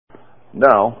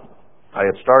No, I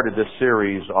had started this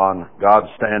series on God's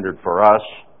standard for us.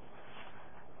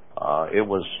 It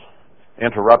was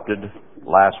interrupted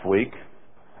last week,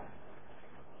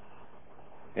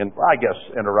 and I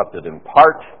guess interrupted in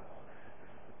part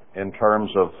in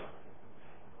terms of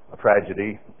a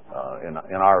tragedy,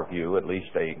 in our view, at least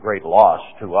a great loss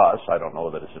to us. I don't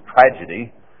know that it's a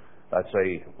tragedy. That's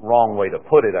a wrong way to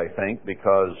put it, I think,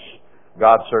 because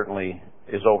God certainly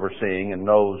is overseeing and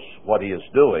knows what He is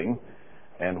doing.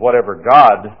 And whatever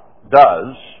God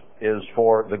does is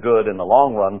for the good in the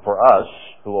long run for us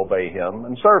who obey Him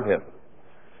and serve Him.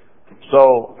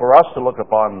 So for us to look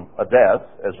upon a death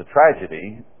as a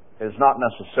tragedy is not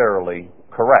necessarily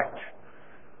correct.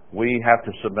 We have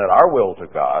to submit our will to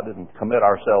God and commit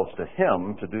ourselves to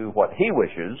Him to do what He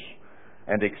wishes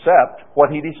and accept what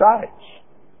He decides.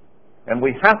 And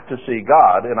we have to see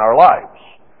God in our lives.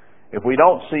 If we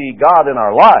don't see God in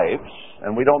our lives,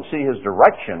 and we don't see His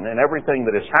direction in everything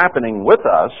that is happening with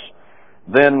us,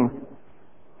 then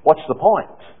what's the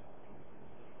point?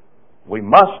 We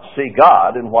must see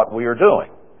God in what we are doing.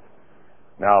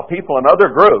 Now, people in other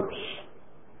groups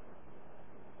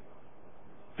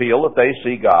feel that they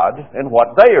see God in what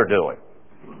they are doing,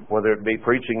 whether it be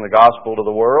preaching the gospel to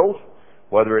the world,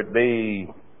 whether it be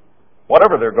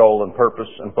whatever their goal and purpose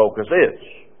and focus is.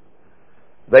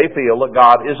 They feel that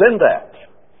God is in that.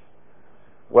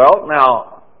 Well,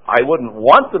 now, I wouldn't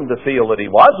want them to feel that He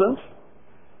wasn't.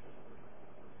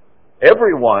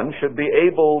 Everyone should be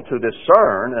able to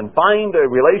discern and find a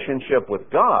relationship with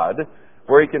God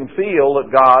where he can feel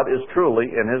that God is truly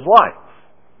in his life.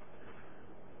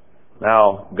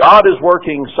 Now, God is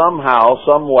working somehow,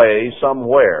 some way,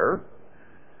 somewhere,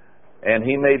 and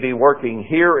He may be working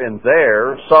here and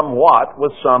there somewhat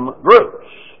with some groups.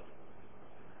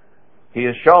 He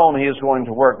has shown He is going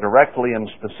to work directly and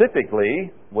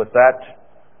specifically with that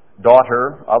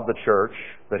daughter of the church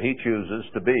that He chooses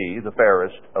to be the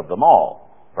fairest of them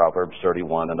all. Proverbs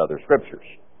 31 and other scriptures.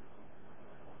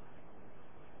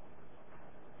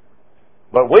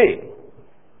 But we,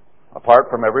 apart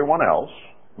from everyone else,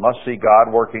 must see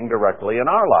God working directly in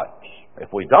our lives. If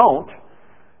we don't,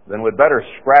 then we'd better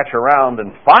scratch around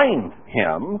and find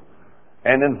Him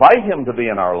and invite Him to be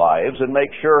in our lives and make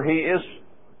sure He is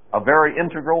a very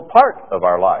integral part of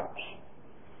our lives.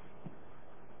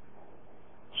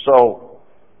 So,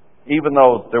 even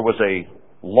though there was a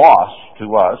loss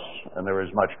to us, and there is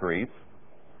much grief,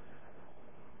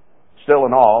 still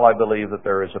in all, I believe that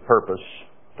there is a purpose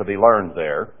to be learned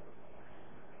there.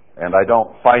 And I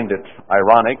don't find it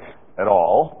ironic at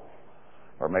all,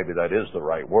 or maybe that is the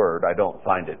right word. I don't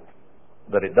find it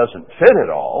that it doesn't fit at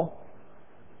all,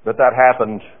 that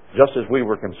happened just as we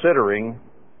were considering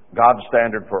God's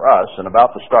standard for us and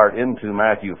about to start into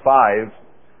Matthew 5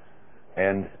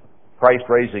 and Christ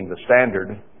raising the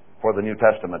standard for the New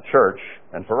Testament church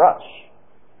and for us.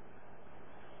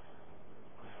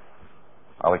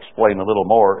 I'll explain a little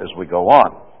more as we go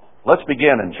on. Let's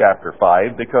begin in chapter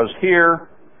 5, because here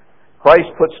Christ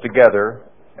puts together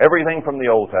everything from the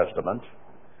Old Testament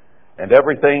and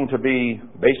everything to be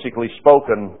basically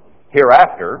spoken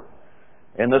hereafter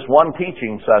in this one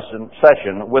teaching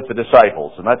session with the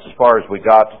disciples. And that's as far as we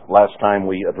got last time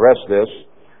we addressed this.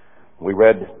 We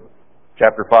read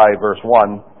chapter 5, verse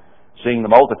 1, seeing the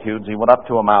multitudes, He went up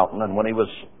to a mountain, and when He was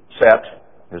set,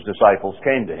 His disciples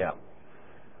came to Him.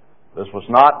 This was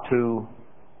not to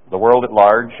the world at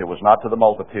large. It was not to the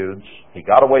multitudes. He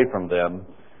got away from them,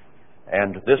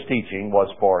 and this teaching was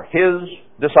for His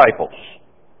disciples.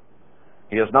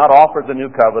 He has not offered the new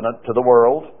covenant to the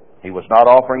world. He was not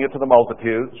offering it to the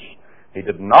multitudes. He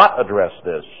did not address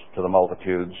this to the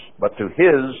multitudes, but to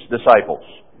His disciples.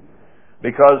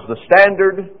 Because the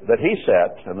standard that He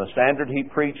set and the standard He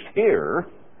preached here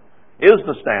is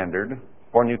the standard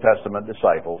for New Testament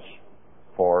disciples,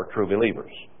 for true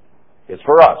believers. It's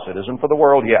for us. It isn't for the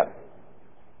world yet.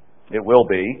 It will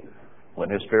be when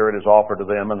His Spirit is offered to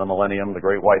them in the millennium, the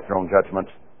great white throne judgment,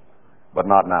 but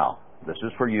not now. This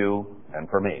is for you and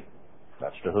for me.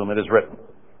 That's to whom it is written.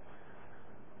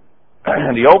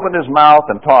 And He opened His mouth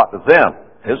and taught them,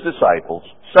 His disciples,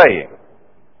 saying,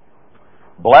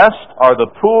 Blessed are the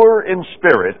poor in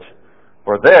spirit,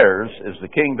 for theirs is the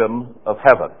kingdom of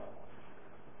heaven.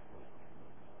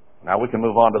 Now we can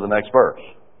move on to the next verse.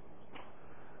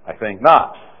 I think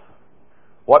not.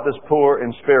 What does poor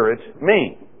in spirit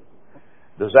mean?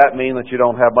 Does that mean that you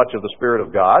don't have much of the Spirit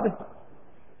of God?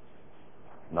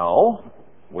 No.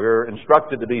 We're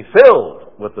instructed to be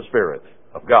filled with the Spirit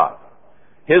of God.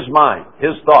 His mind,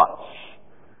 His thoughts,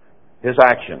 His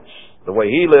actions. The way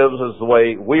He lives is the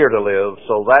way we are to live,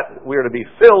 so that we are to be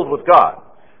filled with God.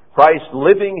 Christ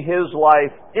living His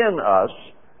life in us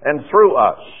and through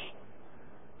us,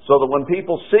 so that when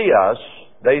people see us,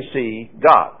 they see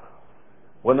God.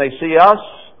 When they see us,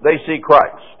 they see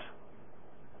Christ.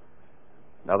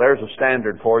 Now there's a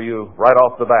standard for you right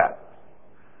off the bat.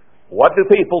 What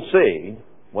do people see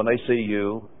when they see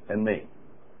you and me?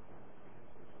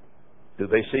 Do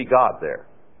they see God there?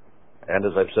 And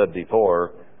as I've said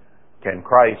before, can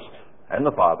Christ and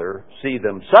the Father see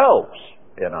themselves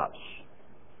in us?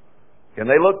 Can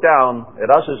they look down at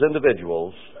us as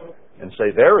individuals and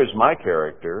say, there is my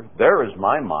character, there is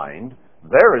my mind,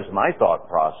 there is my thought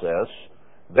process,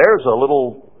 there's a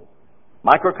little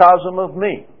microcosm of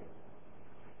me.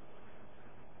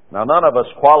 Now, none of us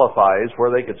qualifies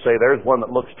where they could say, there's one that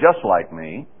looks just like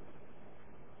me,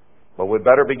 but we'd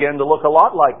better begin to look a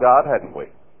lot like God, hadn't we?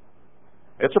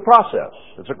 It's a process.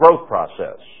 It's a growth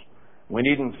process. We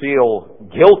needn't feel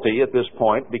guilty at this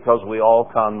point because we all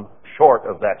come short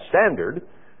of that standard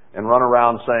and run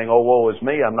around saying, oh, woe is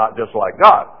me, I'm not just like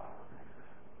God.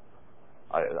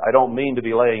 I don't mean to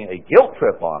be laying a guilt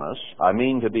trip on us. I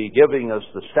mean to be giving us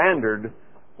the standard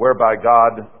whereby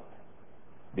God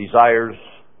desires,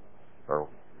 or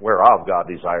whereof God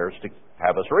desires to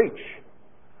have us reach.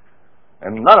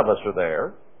 And none of us are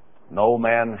there. No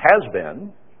man has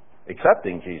been,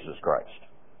 excepting Jesus Christ.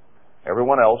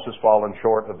 Everyone else has fallen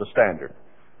short of the standard.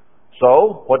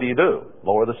 So, what do?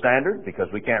 Lower the standard because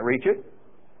we can't reach it?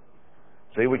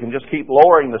 See, we can just keep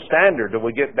lowering the standard till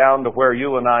we get down to where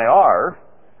you and I are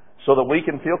so that we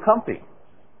can feel comfy.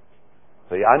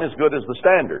 See, I'm as good as the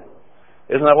standard.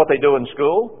 Isn't that what they do in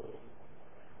school?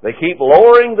 They keep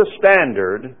lowering the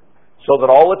standard so that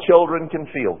all the children can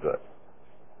feel good.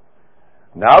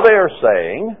 Now they are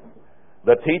saying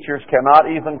that teachers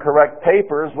cannot even correct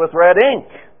papers with red ink,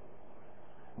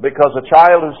 because a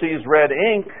child who sees red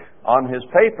ink on his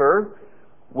paper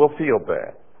will feel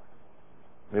bad.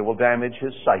 It will damage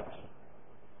his psyche.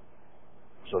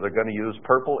 So they're going to use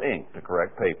purple ink to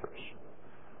correct papers.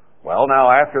 Well,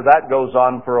 now after that goes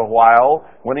on for a while,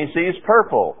 when he sees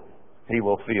purple, he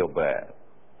will feel bad.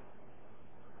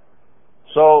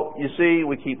 So, you see,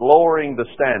 we keep lowering the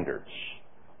standards.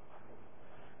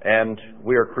 And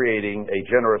we are creating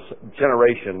a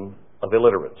generation of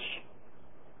illiterates.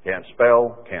 Can't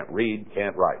spell, can't read,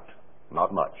 can't write.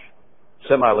 Not much.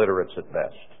 Semi-literates at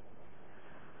best.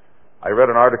 I read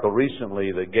an article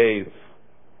recently that gave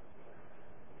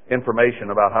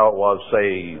information about how it was,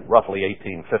 say, roughly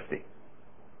 1850,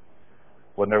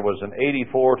 when there was an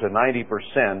 84 to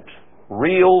 90%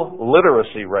 real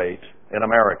literacy rate in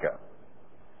America.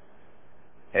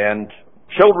 And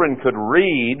children could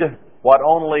read what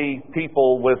only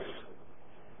people with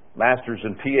masters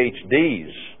and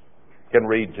PhDs can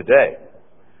read today.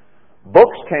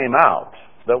 Books came out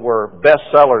that were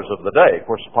bestsellers of the day. Of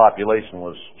course, the population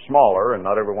was smaller and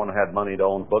not everyone had money to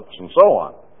own books and so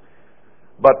on.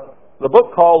 But the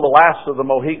book called The Last of the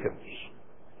Mohicans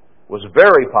was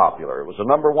very popular. It was a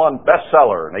number one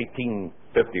bestseller in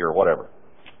 1850 or whatever.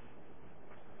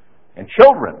 And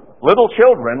children, little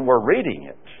children, were reading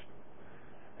it.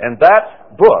 And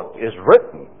that book is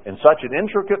written in such an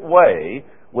intricate way,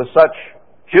 with such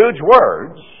huge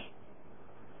words,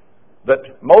 that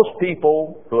most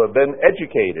people who have been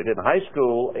educated in high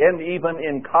school and even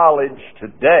in college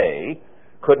today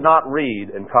could not read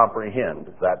and comprehend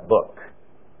that book.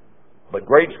 But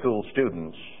grade school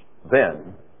students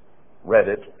then read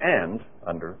it and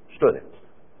understood it.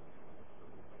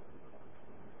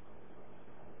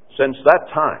 Since that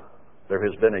time, there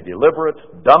has been a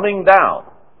deliberate dumbing down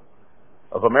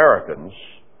of Americans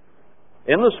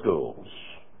in the schools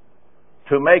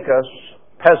to make us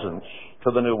peasants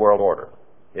to the New World Order.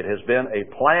 It has been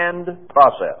a planned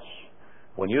process.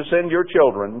 When you send your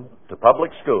children to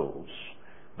public schools,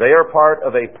 they are part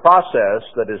of a process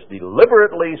that is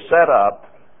deliberately set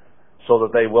up so that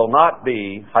they will not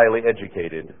be highly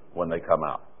educated when they come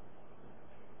out.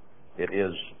 It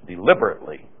is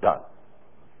deliberately done.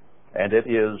 And it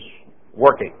is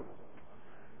working.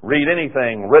 Read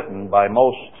anything written by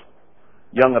most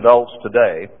young adults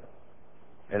today,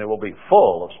 and it will be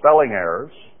full of spelling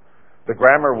errors. The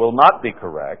grammar will not be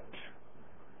correct,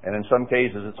 and in some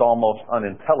cases it's almost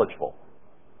unintelligible.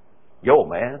 Yo,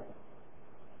 man.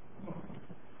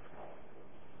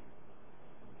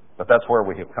 But that's where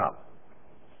we have come.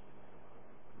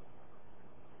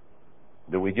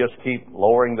 Do we just keep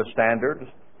lowering the standards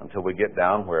until we get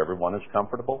down where everyone is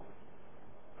comfortable?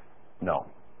 No.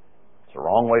 It's the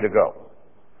wrong way to go.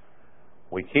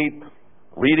 We keep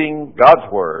reading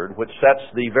God's Word, which sets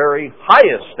the very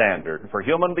highest standard for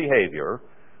human behavior,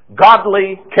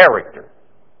 godly character.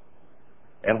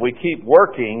 And we keep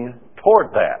working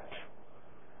toward that.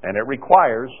 And it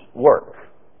requires work.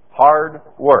 hard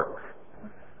work.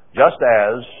 Just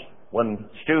as when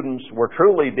students were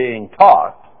truly being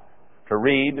taught to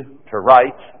read, to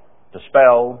write, to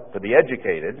spell, to be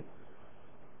educated,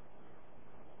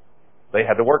 they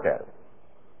had to work at it.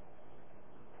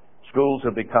 Schools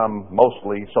have become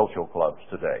mostly social clubs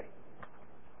today.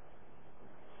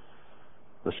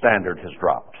 The standard has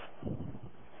dropped,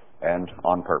 and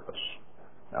on purpose.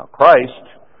 Now, Christ,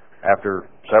 after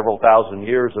several thousand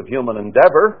years of human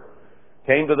endeavor,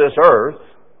 came to this earth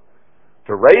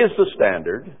to raise the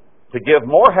standard, to give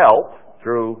more help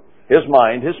through His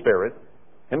mind, His Spirit,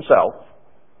 Himself,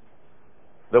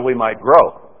 that we might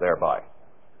grow thereby,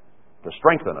 to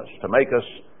strengthen us, to make us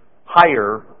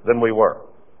higher than we were.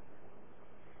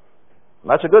 And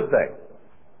that's a good thing.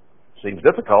 Seems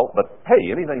difficult, but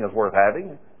hey, anything that's worth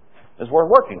having is worth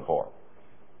working for.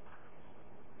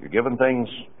 You're given things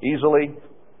easily,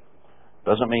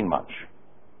 doesn't mean much.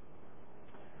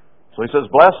 So he says,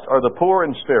 blessed are the poor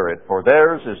in spirit, for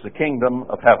theirs is the kingdom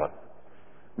of heaven.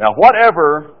 Now,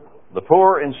 whatever the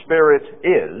poor in spirit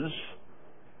is,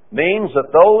 means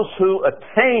that those who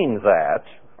attain that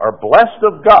are blessed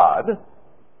of God,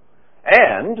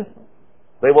 and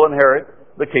they will inherit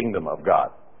the kingdom of God.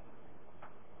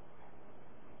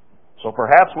 So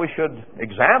perhaps we should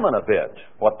examine a bit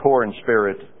what poor in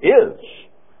spirit is,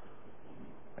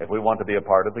 if we want to be a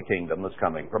part of the kingdom that's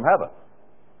coming from heaven.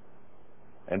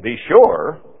 And be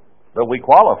sure that we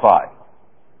qualify.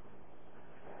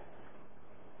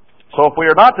 So if we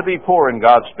are not to be poor in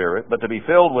God's Spirit, but to be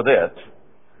filled with it,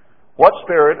 what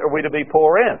spirit are we to be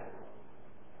poor in?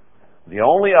 The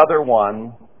only other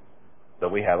one that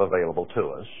we have available to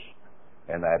us,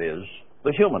 and that is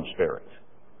the human spirit,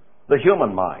 the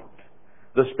human mind.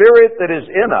 The spirit that is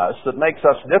in us that makes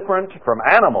us different from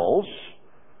animals,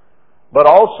 but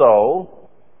also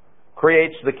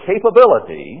creates the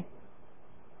capability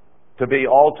to be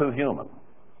all too human.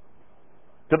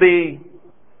 To be,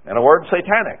 in a word,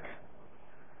 satanic.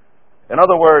 In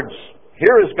other words,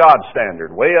 here is God's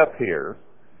standard, way up here,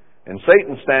 and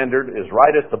Satan's standard is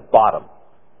right at the bottom.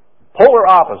 Polar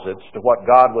opposites to what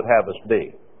God would have us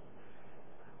be.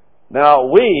 Now,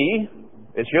 we,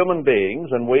 as human beings,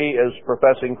 and we as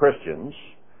professing Christians,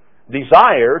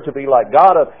 desire to be like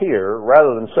God up here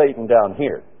rather than Satan down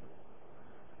here.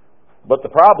 But the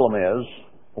problem is,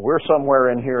 we're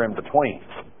somewhere in here in between.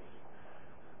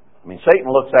 I mean, Satan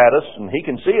looks at us and he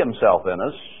can see himself in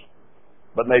us,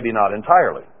 but maybe not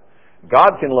entirely.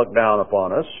 God can look down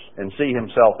upon us and see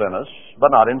Himself in us, but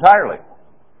not entirely.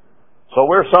 So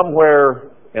we're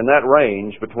somewhere in that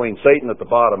range between Satan at the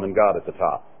bottom and God at the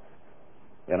top,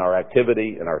 in our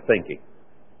activity and our thinking.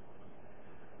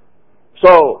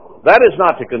 So that is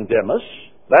not to condemn us.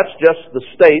 That's just the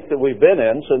state that we've been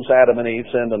in since Adam and Eve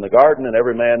sinned in the garden, and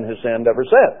every man has sinned ever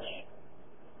since.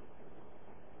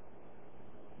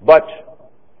 But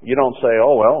you don't say,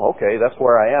 oh, well, okay, that's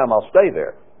where I am, I'll stay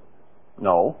there.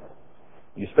 No.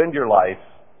 You spend your life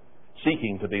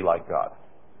seeking to be like God.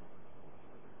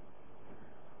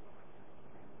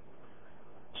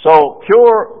 So,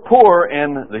 poor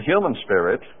in the human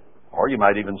spirit, or you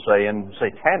might even say in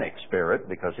satanic spirit,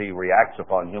 because he reacts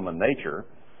upon human nature,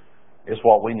 is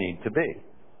what we need to be.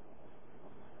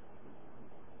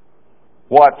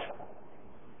 What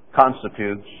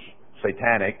constitutes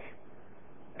satanic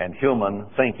and human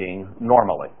thinking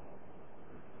normally?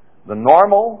 The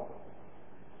normal,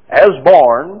 as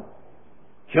born,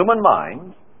 human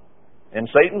mind in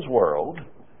Satan's world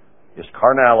is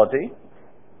carnality,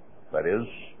 that is,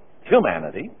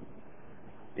 humanity.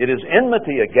 It is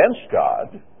enmity against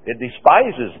God. It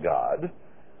despises God.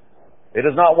 It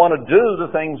does not want to do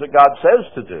the things that God says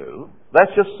to do.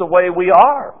 That's just the way we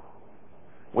are.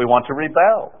 We want to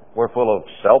rebel. We're full of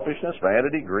selfishness,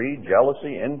 vanity, greed,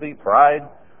 jealousy, envy, pride,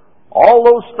 all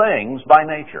those things by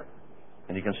nature.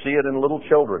 And you can see it in little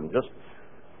children. Just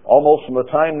almost from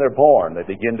the time they're born, they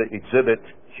begin to exhibit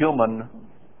human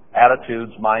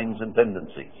attitudes, minds, and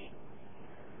tendencies.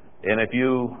 And if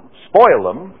you spoil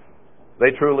them,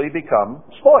 they truly become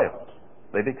spoiled.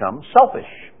 They become selfish,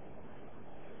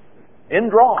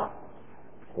 indrawn,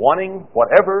 wanting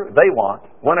whatever they want,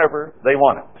 whenever they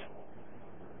want it.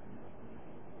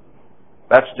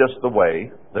 That's just the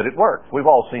way that it works. We've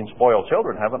all seen spoiled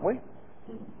children, haven't we?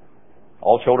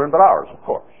 All children but ours, of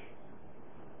course.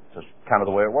 It's just kind of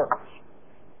the way it works.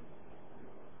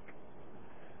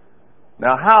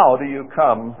 Now, how do you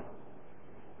come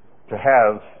to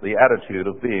have the attitude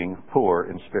of being poor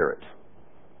in spirit?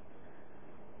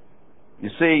 You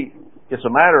see, it's a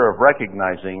matter of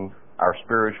recognizing our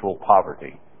spiritual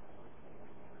poverty.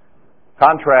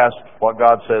 Contrast what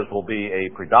God says will be a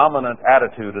predominant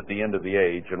attitude at the end of the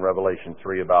age in Revelation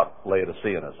 3 about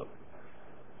Laodiceanism.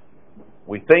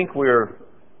 We think we're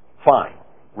fine,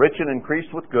 rich and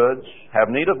increased with goods, have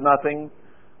need of nothing,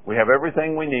 we have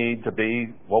everything we need to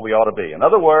be what we ought to be. In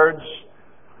other words,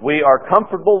 we are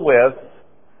comfortable with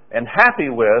and happy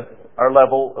with our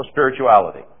level of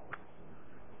spirituality.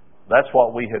 That's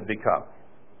what we have become.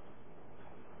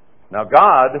 Now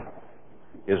God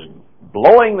is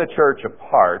blowing the church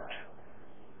apart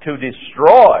to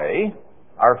destroy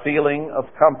our feeling of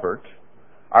comfort,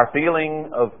 our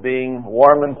feeling of being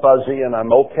warm and fuzzy and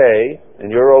I'm okay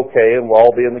and you're okay and we'll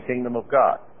all be in the kingdom of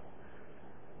God.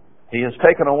 He has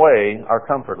taken away our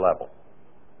comfort level.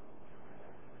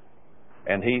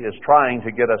 And He is trying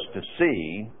to get us to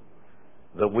see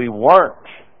that we weren't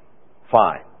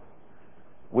fine.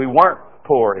 We weren't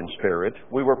poor in spirit.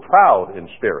 We were proud in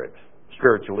spirit,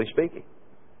 spiritually speaking.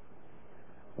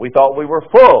 We thought we were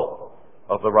full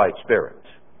of the right spirit.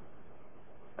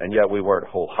 And yet we weren't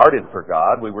wholehearted for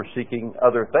God. We were seeking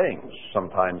other things,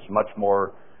 sometimes much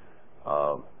more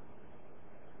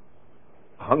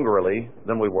hungrily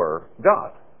than we were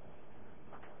God.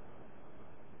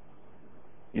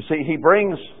 You see, He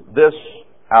brings this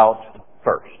out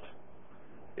first.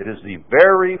 It is the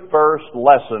very first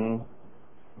lesson,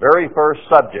 very first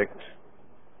subject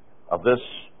of this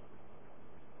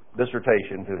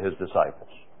dissertation to His disciples.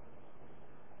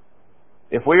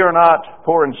 If we are not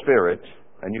poor in spirit,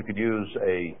 and you could use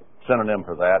a synonym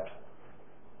for that,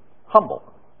 humble.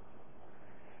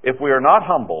 If we are not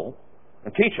humble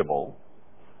and teachable,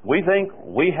 we think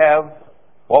we have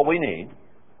what we need,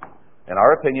 and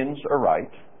our opinions are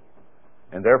right,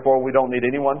 and therefore we don't need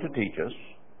anyone to teach us,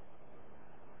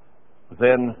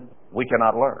 then we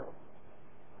cannot learn.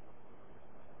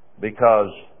 Because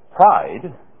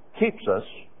pride keeps us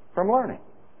from learning.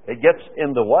 It gets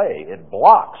in the way. It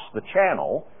blocks the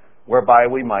channel whereby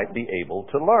we might be able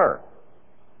to learn.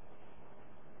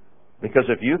 Because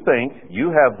if you think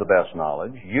you have the best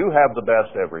knowledge, you have the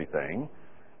best everything,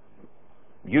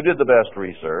 you did the best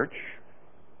research,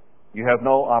 you have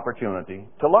no opportunity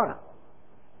to learn.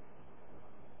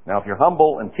 Now, if you're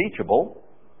humble and teachable,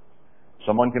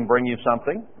 someone can bring you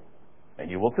something, and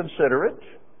you will consider it,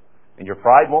 and your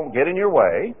pride won't get in your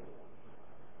way,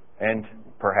 and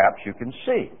perhaps you can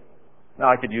see.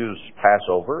 Now, I could use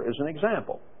Passover as an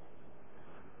example.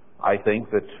 I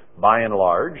think that, by and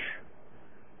large,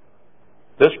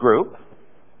 this group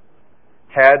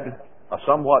had a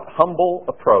somewhat humble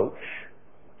approach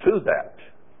to that.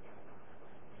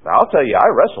 Now, I'll tell you, I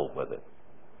wrestled with it,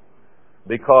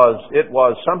 because it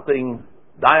was something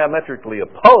diametrically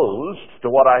opposed to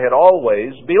what I had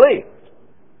always believed.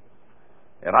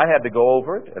 And I had to go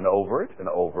over it and over it and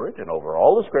over it and over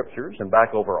all the Scriptures and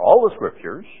back over all the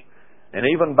Scriptures and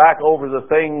even back over the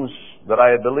things that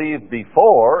I had believed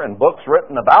before and books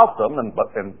written about them and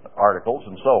articles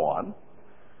and so on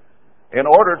in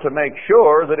order to make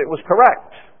sure that it was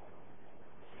correct.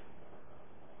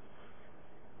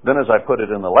 Then, as I put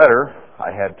it in the letter, I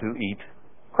had to eat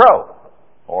crow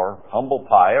or humble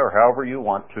pie or however you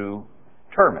want to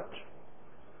term it.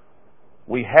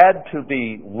 We had to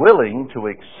be willing to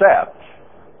accept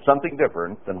something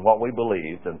different than what we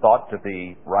believed and thought to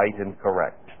be right and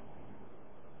correct.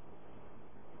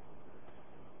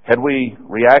 Had we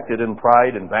reacted in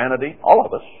pride and vanity, all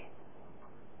of us,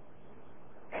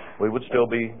 we would still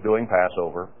be doing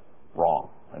Passover wrong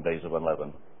and Days of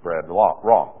Unleavened Bread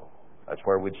wrong. That's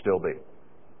where we'd still be.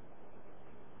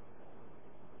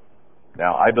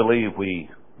 Now, I believe we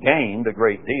gained a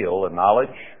great deal in knowledge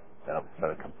and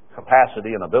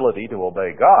capacity and ability to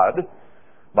obey God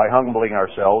by humbling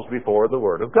ourselves before the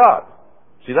Word of God.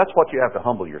 See, that's what you have to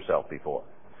humble yourself before.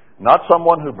 Not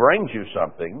someone who brings you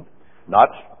something, not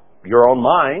your own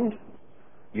mind.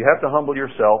 You have to humble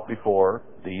yourself before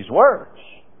these words.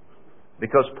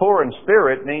 Because poor in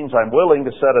spirit means I'm willing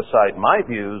to set aside my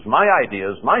views, my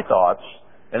ideas, my thoughts,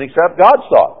 and accept God's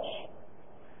thoughts.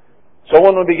 So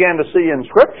when we began to see in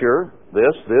Scripture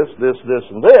this,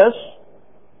 and this,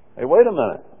 hey, wait a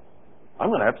minute. I'm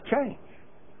going to have to change.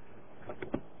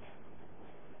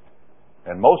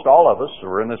 And most all of us who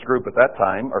were in this group at that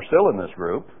time are still in this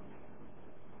group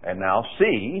and now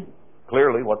see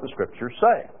clearly what the Scriptures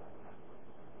say.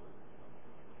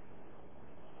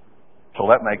 So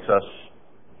that makes us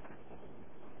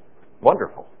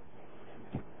wonderful.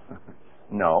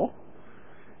 No.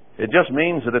 It just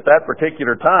means that at that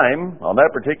particular time, on that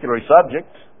particular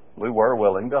subject, we were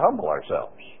willing to humble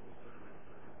ourselves.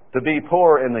 To be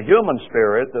poor in the human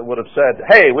spirit that would have said,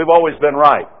 hey, we've always been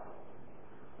right.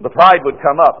 The pride would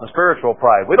come up, the spiritual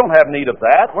pride. We don't have need of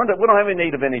that. We don't have any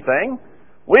need of anything.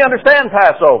 We understand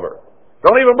Passover.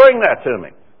 Don't even bring that to me.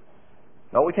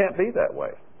 No, we can't be that way.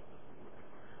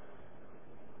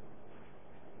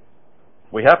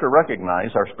 We have to recognize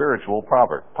our spiritual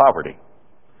poverty.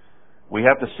 We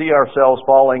have to see ourselves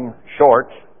falling short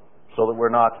so that we're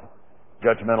not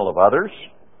judgmental of others,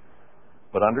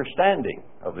 but understanding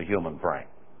of the human frame.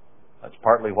 That's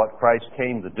partly what Christ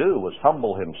came to do, was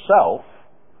humble himself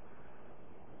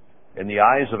in the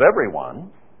eyes of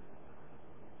everyone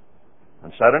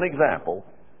and set an example,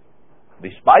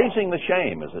 despising the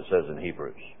shame, as it says in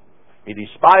Hebrews. He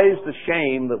despised the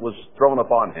shame that was thrown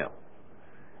upon him.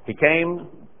 He came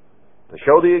to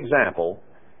show the example,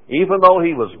 even though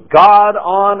he was God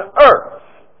on earth,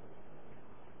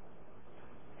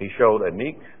 he showed a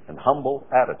meek and humble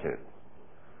attitude.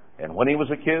 And when he was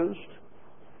accused,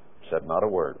 said not a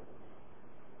word.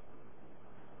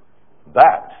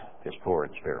 That is poor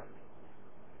in spirit.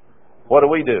 What do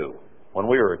we do when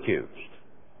we are accused?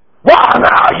 Well,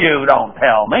 now you don't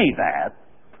tell me that.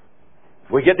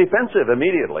 We get defensive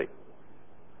immediately.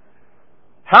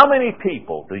 How many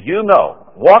people do you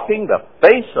know walking the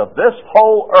face of this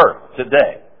whole earth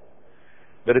today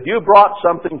that if you brought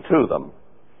something to them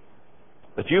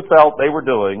that you felt they were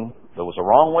doing that was a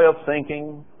wrong way of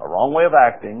thinking, a wrong way of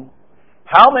acting,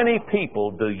 how many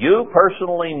people do you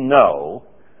personally know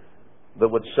that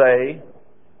would say,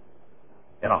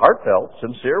 in a heartfelt,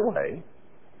 sincere way,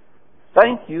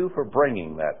 thank you for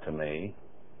bringing that to me,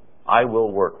 I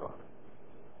will work on it?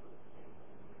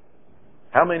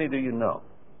 How many do you know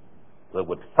that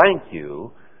would thank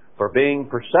you for being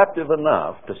perceptive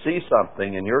enough to see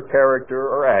something in your character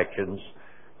or actions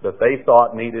that they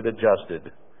thought needed adjusted,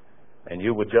 and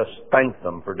you would just thank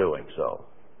them for doing so?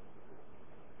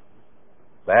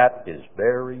 That is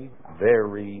very,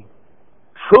 very,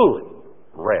 truly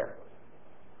rare.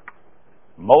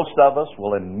 Most of us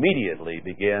will immediately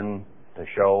begin to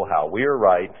show how we are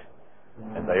right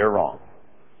and they are wrong.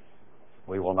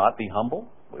 We will not be humble.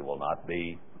 We will not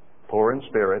be poor in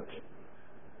spirit.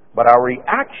 But our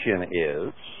reaction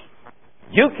is,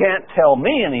 you can't tell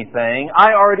me anything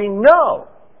I already know.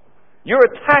 You're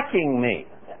attacking me.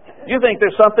 You think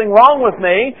there's something wrong with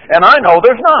me, and I know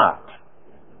there's not.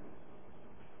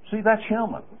 See, that's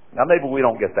human. Now, maybe we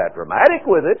don't get that dramatic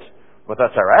with it, but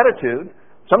that's our attitude.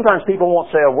 Sometimes people won't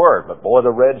say a word, but boy,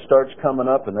 the red starts coming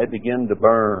up and they begin to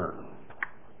burn.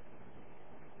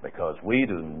 Because we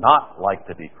do not like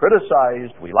to be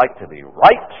criticized. We like to be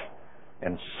right.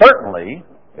 And certainly,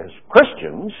 as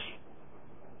Christians,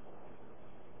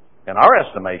 in our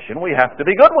estimation, we have to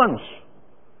be good ones.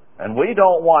 And we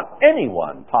don't want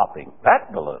anyone popping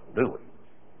that balloon, do we?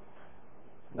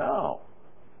 No.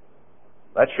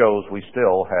 That shows we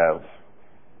still have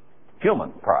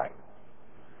human pride.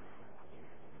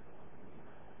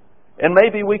 And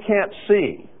maybe we can't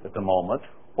see at the moment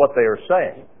what they are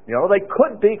saying. You know, they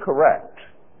could be correct.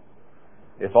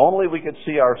 If only we could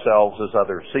see ourselves as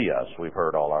others see us, we've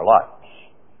heard all our lives.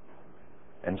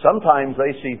 And sometimes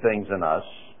they see things in us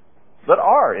that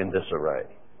are in disarray.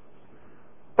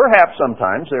 Perhaps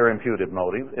sometimes they're imputing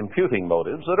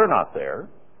motives that are not there.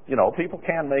 You know, people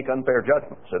can make unfair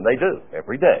judgments, and they do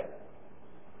every day.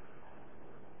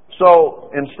 So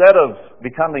instead of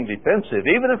becoming defensive,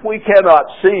 even if we cannot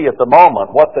see at the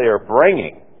moment what they are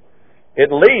bringing, at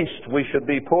least we should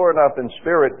be poor enough in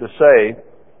spirit to say,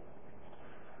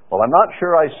 well, I'm not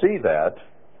sure I see that,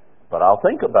 but I'll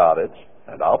think about it,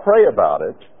 and I'll pray about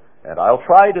it, and I'll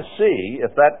try to see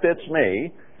if that fits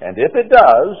me, and if it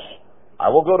does, I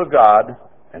will go to God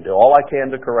and do all I can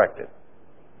to correct it.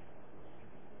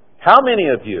 How many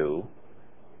of you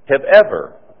have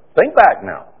ever, think back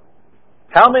now,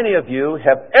 how many of you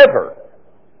have ever,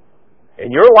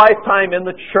 in your lifetime in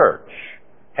the church,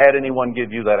 had anyone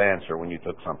give you that answer when you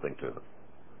took something to them?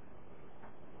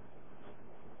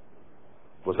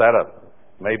 Was that a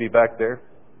maybe back there?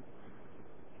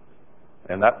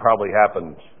 And that probably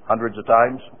happened hundreds of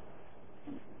times?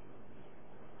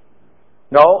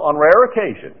 No, on rare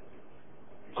occasion,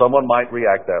 someone might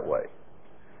react that way.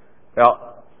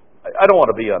 Now, I don't want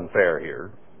to be unfair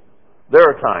here. There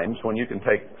are times when you can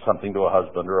take something to a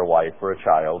husband or a wife or a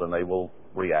child and they will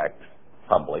react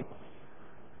humbly.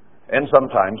 And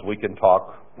sometimes we can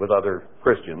talk with other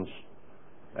Christians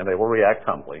and they will react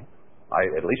humbly.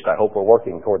 At least I hope we're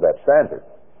working toward that standard.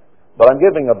 But I'm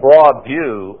giving a broad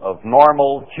view of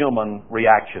normal human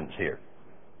reactions here.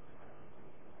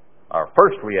 Our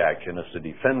first reaction is to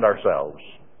defend ourselves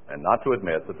and not to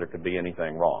admit that there could be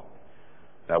anything wrong.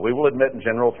 Now, we will admit in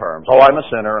general terms, oh, I'm a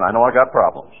sinner and I know I got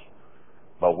problems.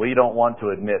 But we don't want to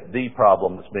admit the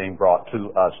problem that's being brought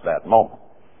to us that moment.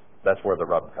 That's where the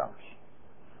rub comes.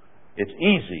 It's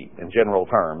easy in general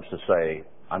terms to say,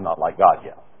 I'm not like God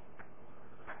yet.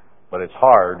 But it's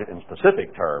hard in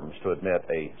specific terms to admit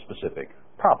a specific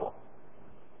problem.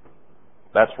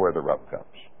 That's where the rub comes.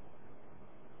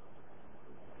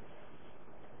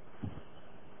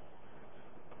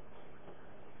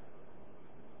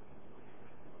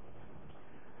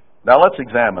 Now let's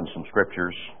examine some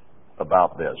scriptures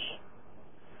about this.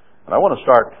 And I want to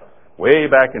start way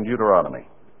back in Deuteronomy.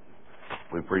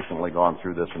 We've recently gone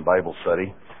through this in Bible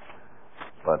study,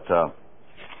 but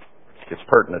it's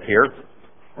pertinent here.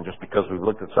 And just because we've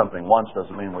looked at something once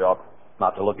doesn't mean we ought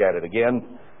not to look at it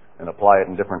again and apply it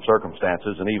in different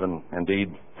circumstances, and even, indeed,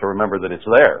 to remember that it's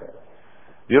there.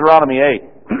 Deuteronomy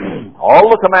 8, all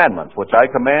the commandments which I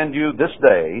command you this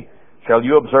day shall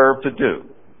you observe to do.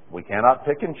 We cannot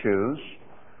pick and choose.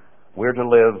 We're to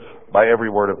live by every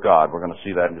word of God. We're going to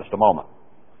see that in just a moment.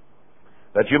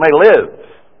 That you may live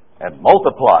and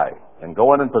multiply and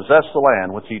go in and possess the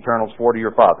land which the Eternal swore to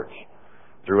your fathers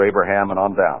through Abraham and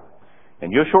on down.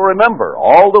 And you shall remember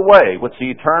all the way which the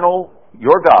Eternal,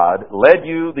 your God, led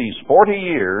you these 40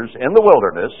 years in the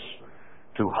wilderness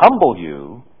to humble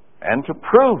you and to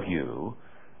prove you,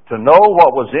 to know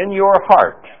what was in your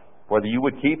heart, whether you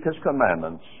would keep His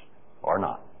commandments or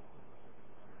not.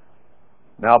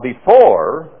 Now,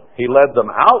 before He led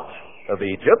them out of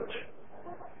Egypt,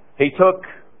 He took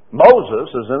Moses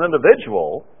as an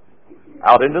individual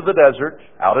out into the desert,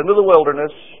 out into the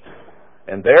wilderness,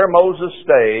 and there Moses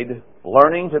stayed,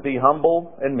 learning to be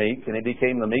humble and meek, and he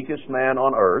became the meekest man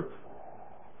on earth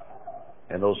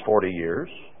in those 40 years.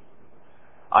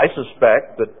 I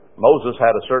suspect that Moses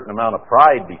had a certain amount of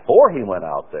pride before he went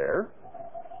out there,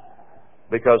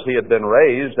 because he had been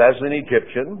raised as an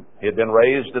Egyptian. He had been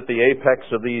raised at the apex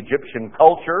of the Egyptian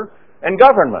culture and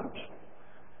government.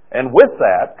 And with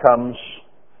that comes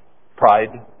pride,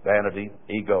 vanity,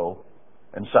 ego,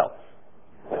 and self.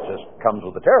 It just comes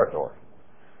with the territory.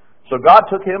 So God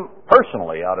took him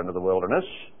personally out into the wilderness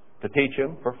to teach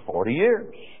him for 40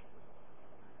 years,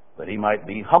 that he might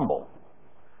be humble.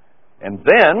 And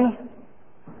then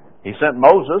He sent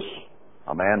Moses,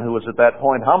 a man who was at that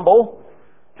point humble,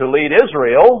 to lead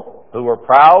Israel, who were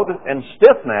proud and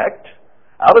stiff-necked,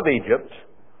 out of Egypt,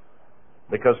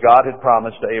 because God had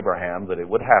promised to Abraham that it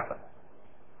would happen.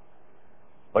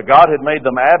 But God had made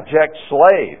them abject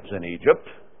slaves in Egypt,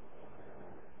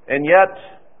 and yet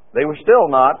they were still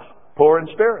not poor in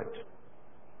spirit.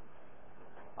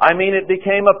 I mean, it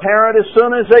became apparent as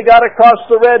soon as they got across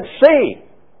the Red Sea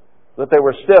that they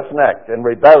were stiff-necked and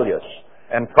rebellious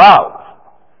and proud,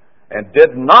 and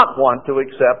did not want to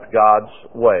accept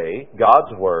God's way,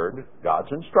 God's word, God's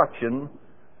instruction,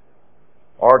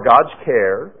 or God's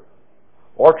care,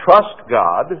 or trust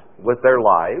God with their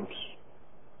lives,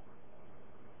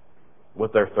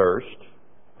 with their thirst,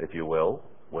 if you will,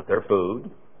 with their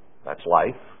food. That's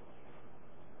life.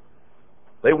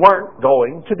 They weren't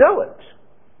going to do it.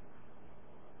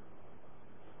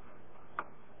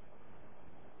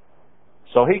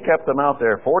 So He kept them out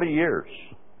there 40 years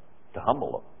to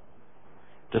humble them,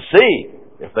 to see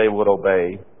if they would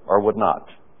obey or would not.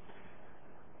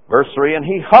 Verse 3, and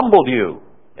He humbled you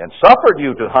and suffered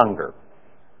you to hunger.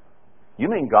 You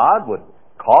mean God would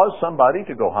cause somebody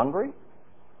to go hungry?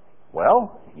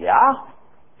 Well, yeah,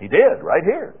 He did right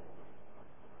here.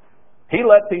 He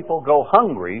let people go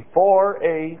hungry for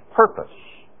a purpose.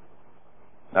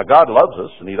 Now, God loves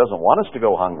us, and He doesn't want us to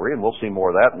go hungry, and we'll see more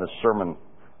of that in this sermon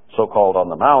so-called on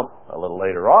the Mount a little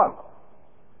later on.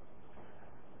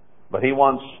 But He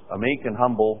wants a meek and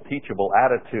humble, teachable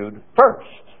attitude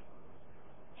first.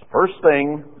 It's the first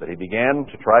thing that He began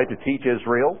to try to teach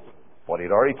Israel, what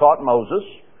He'd already taught Moses.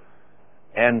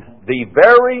 And the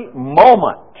very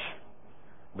moment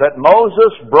that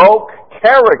Moses broke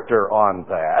character on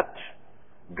that,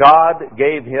 God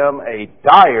gave him a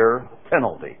dire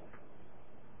penalty.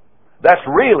 That's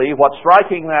really what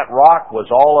striking that rock was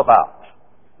all about,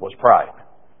 was pride.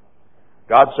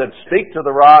 God said, speak to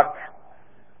the rock.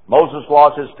 Moses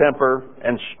lost his temper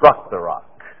and struck the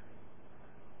rock.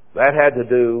 That had to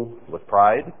do with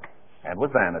pride and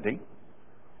with vanity.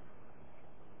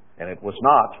 And it was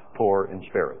not poor in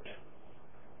spirit.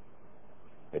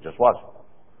 It just wasn't.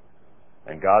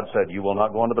 And God said, you will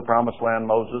not go into the promised land,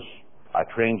 Moses. I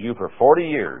trained you for 40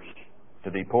 years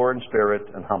to be poor in spirit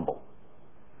and humble.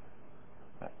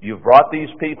 You've brought these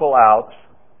people out.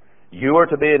 You are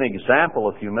to be an example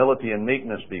of humility and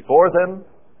meekness before them.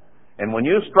 And when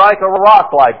you strike a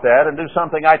rock like that and do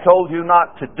something I told you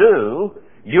not to do,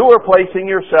 you are placing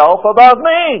yourself above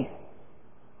me.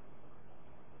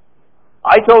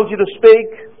 I told you to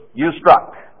speak, you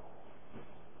struck.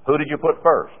 Who did you put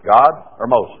first, God or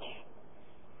Moses?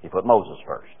 He put Moses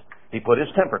first. He put his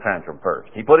temper tantrum first.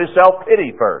 He put his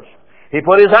self-pity first. He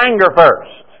put his anger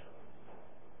first.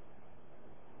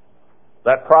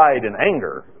 That pride and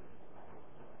anger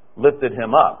lifted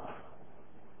him up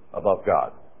above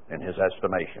God in his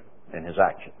estimation, in his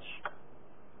actions.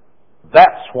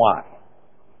 That's why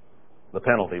the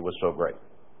penalty was so great.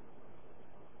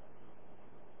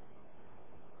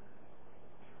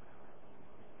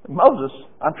 Moses,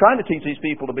 I'm trying to teach these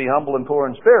people to be humble and poor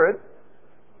in spirit,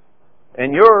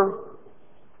 and you're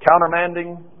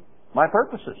countermanding my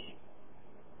purposes.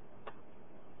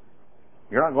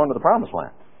 You're not going to the promised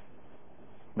land.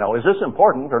 Now, is this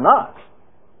important or not?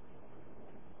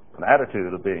 An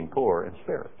attitude of being poor in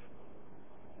spirit.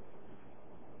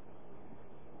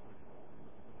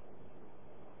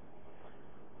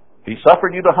 He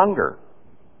suffered you to hunger,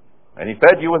 and He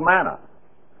fed you with manna.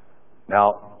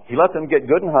 Now, He let them get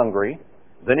good and hungry,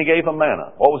 then He gave them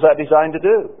manna. What was that designed to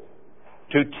do?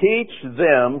 To teach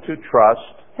them to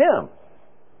trust Him.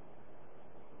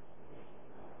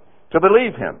 To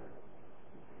believe Him.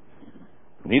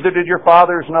 Neither did your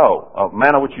fathers know,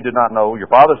 manna which you did not know, your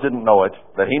fathers didn't know it,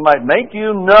 that He might make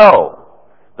you know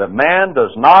that man does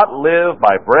not live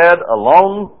by bread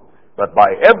alone, but by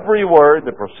every word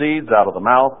that proceeds out of the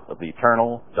mouth of the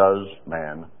eternal does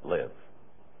man live.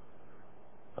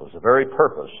 That was the very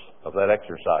purpose of that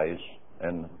exercise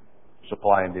in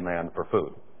supply and demand for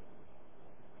food.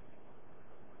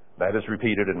 That is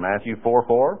repeated in Matthew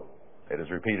 4:4. It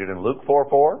is repeated in Luke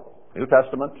 4:4, New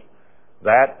Testament.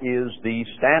 That is the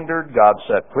standard God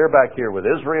set clear back here with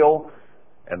Israel,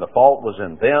 and the fault was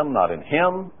in them, not in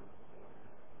Him.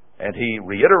 And He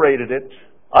reiterated it,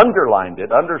 underlined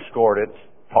it, underscored it,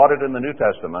 taught it in the New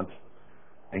Testament,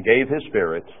 and gave His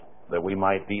Spirit that we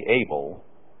might be able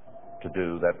to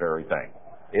do that very thing.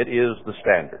 It is the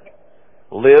standard.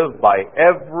 Live by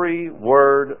every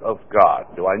word of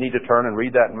God. Do I need to turn and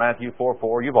read that in Matthew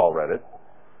 4:4? You've all read it.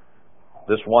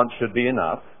 This once should be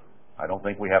enough. I don't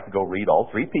think we have to go read all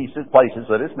three places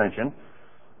that it's mentioned.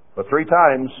 But 3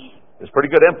 times is pretty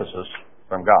good emphasis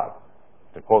from God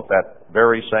to quote that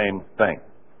very same thing.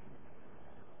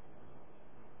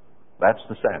 That's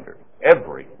the standard.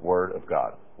 Every word of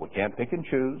God. We can't pick and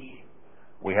choose.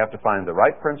 We have to find the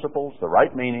right principles, the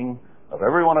right meaning of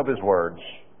every one of His words,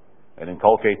 and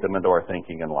inculcate them into our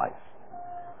thinking and life.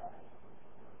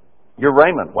 Your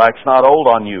raiment waxed not old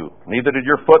on you, neither did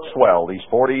your foot swell these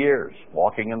 40 years.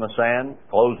 Walking in the sand,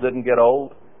 clothes didn't get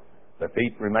old. Their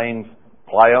feet remained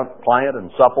pliant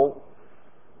and supple.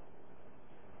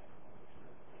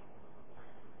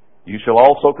 You shall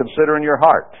also consider in your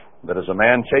heart that as a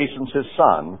man chastens his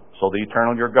son, so the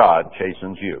eternal your God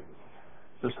chastens you.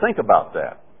 Just think about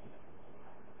that.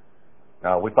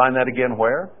 Now, we find that again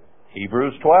where?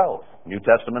 Hebrews 12, New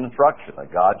Testament instruction,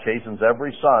 that God chastens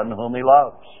every son whom He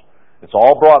loves. It's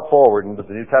all brought forward into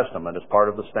the New Testament as part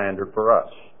of the standard for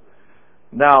us.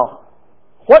 Now,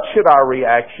 what should our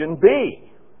reaction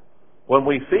be when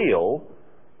we feel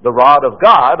the rod of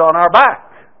God on our back?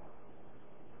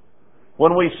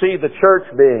 When we see the church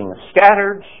being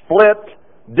scattered,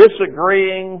 split,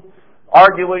 disagreeing,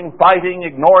 arguing, fighting,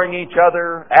 ignoring each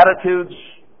other, attitudes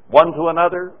one to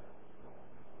another?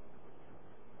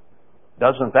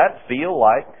 Doesn't that feel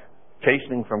like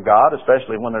chastening from God,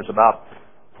 especially when there's about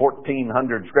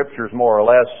 1,400 scriptures, more or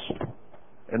less,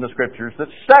 in the scriptures that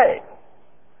say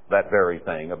that very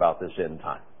thing about this end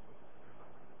time?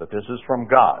 That this is from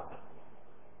God.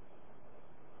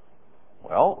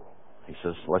 Well, He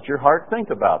says, let your heart think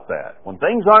about that. When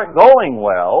things aren't going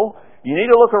well, you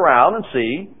need to look around and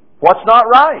see what's not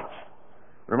right.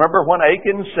 Remember when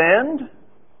Achan sinned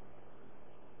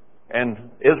and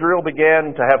Israel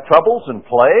began to have troubles and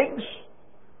plagues?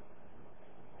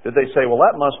 Did they say, well,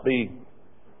 that must be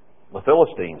the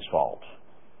Philistines' fault?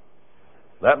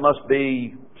 That must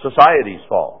be society's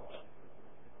fault?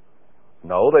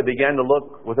 No, they began to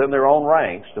look within their own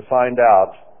ranks to find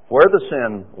out where the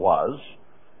sin was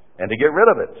and to get rid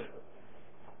of it.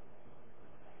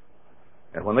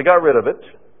 And when they got rid of it,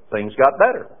 things got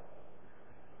better.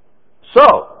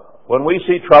 So, when we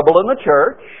see trouble in the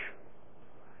church,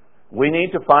 we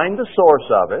need to find the source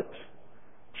of it,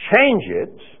 change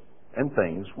it, and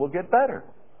things will get better.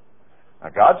 Now,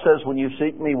 God says, when you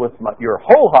seek Me with your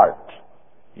whole heart,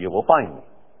 you will find Me.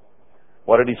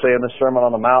 What did He say in the Sermon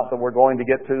on the Mount that we're going to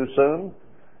get to soon?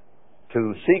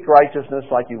 To seek righteousness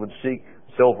like you would seek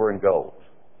silver and gold.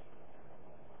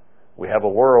 We have a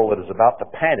world that is about to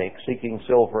panic seeking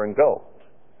silver and gold.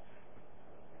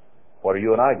 What are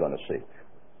you and I going to seek?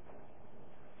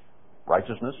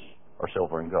 Righteousness or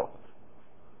silver and gold?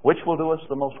 Which will do us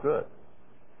the most good?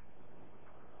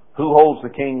 Who holds the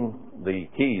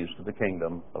keys to the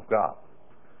kingdom of God?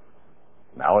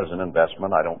 Now, as an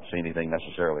investment, I don't see anything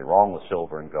necessarily wrong with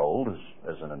silver and gold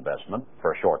as an investment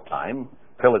for a short time,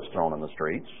 till it's thrown in the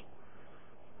streets.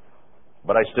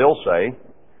 But I still say,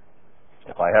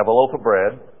 if I have a loaf of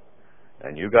bread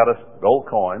and you got a gold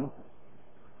coin,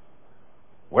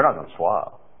 we're not going to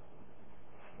swap.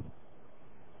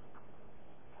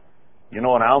 You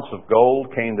know, an ounce of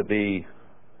gold came to be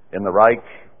in the Reich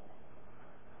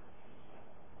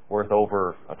worth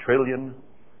over 1 trillion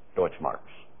Deutschmarks.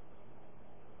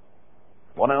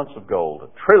 1 ounce of gold, 1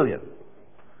 trillion.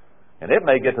 And it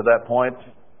may get to that point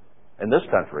in this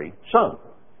country soon.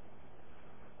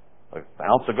 An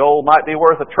ounce of gold might be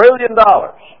worth $1 trillion.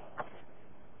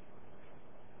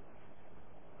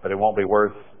 But it won't be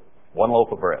worth one loaf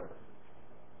of bread.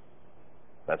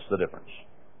 That's the difference.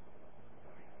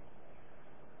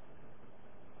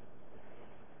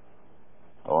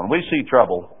 When we see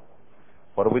trouble,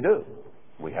 what do?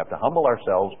 We have to humble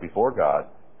ourselves before God,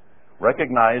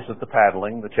 recognize that the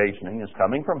paddling, the chastening is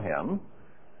coming from Him,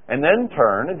 and then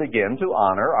turn and begin to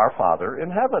honor our Father in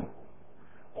heaven.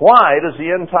 Why does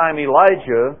the end-time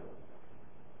Elijah,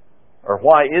 or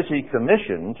why is he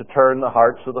commissioned to turn the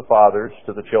hearts of the fathers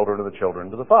to the children of the children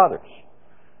to the fathers?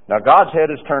 Now, God's head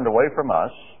is turned away from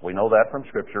us. We know that from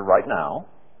Scripture right now.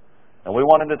 And we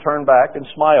want Him to turn back and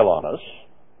smile on us,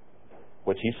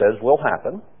 which He says will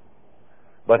happen.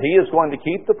 But He is going to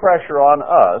keep the pressure on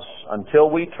us until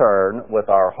we turn with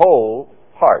our whole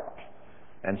heart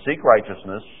and seek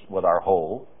righteousness with our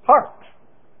whole heart.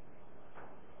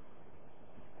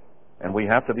 And we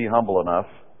have to be humble enough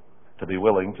to be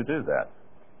willing to do that.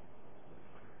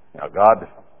 Now, God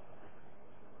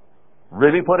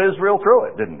really put Israel through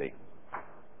it, didn't He?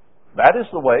 That is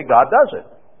the way God does it.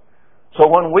 So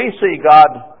when we see God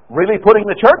really putting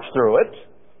the church through it,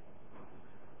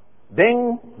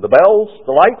 ding, the bells,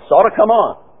 the lights ought to come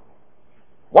on.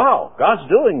 Wow, God's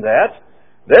doing that.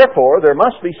 Therefore, there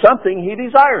must be something He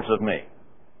desires of me.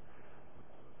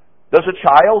 Does a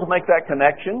child make that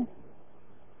connection?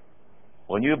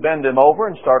 When you bend him over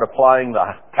and start applying the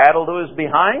paddle to his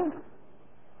behind?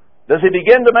 Does he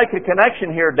begin to make a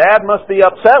connection here? Dad must be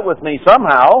upset with me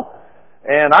somehow,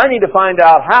 and I need to find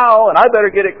out how, and I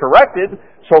better get it corrected,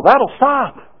 so that'll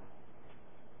stop.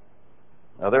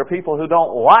 Now, there are people who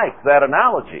don't like that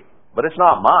analogy, but it's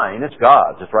not mine, it's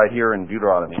God's. It's right here in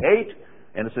Deuteronomy 8,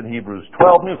 and it's in Hebrews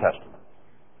 12, New Testament.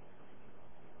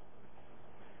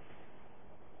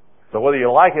 So whether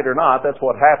you like it or not, that's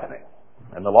what's happening.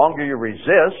 And the longer you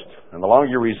resist, and the longer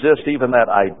you resist even that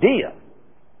idea,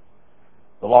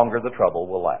 the longer the trouble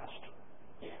will last.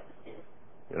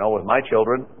 You know, with my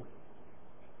children,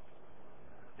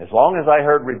 as long as I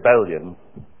heard rebellion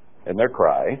in their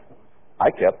cry,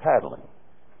 I kept paddling.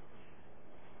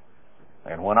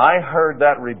 And when I heard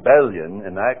that rebellion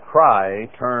and that cry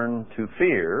turn to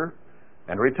fear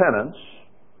and repentance,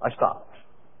 I stopped.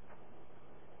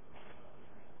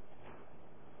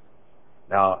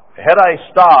 Now, had I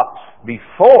stopped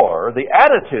before the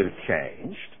attitude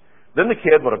changed, then the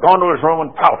kid would have gone to his room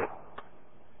and pouted.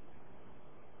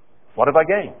 What have I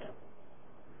gained?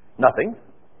 Nothing.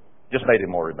 Just made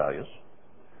him more rebellious.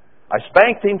 I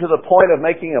spanked him to the point of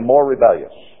making him more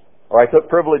rebellious. Or I took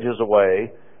privileges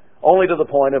away only to the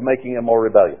point of making him more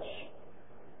rebellious.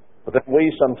 But then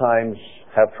we sometimes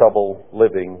have trouble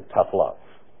living tough love.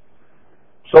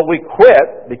 So we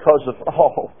quit because of,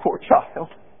 oh, poor child.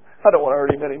 I don't want to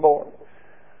hurt him anymore.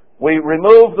 We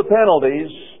remove the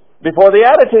penalties before the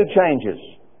attitude changes.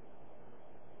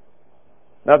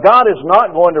 Now, God is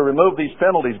not going to remove these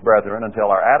penalties, brethren, until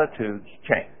our attitudes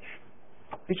change.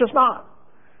 He's just not.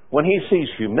 When He sees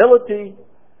humility,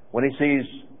 when He sees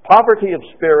poverty of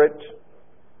spirit,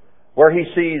 where He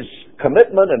sees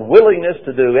commitment and willingness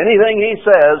to do anything He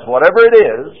says, whatever it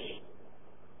is,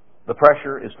 the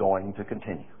pressure is going to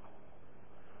continue.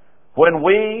 When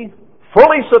we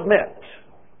fully submit,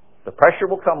 the pressure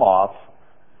will come off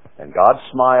and God's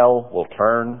smile will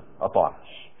turn upon us.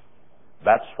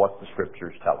 That's what the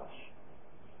Scriptures tell us.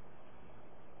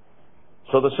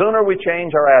 So the sooner we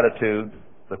change our attitude,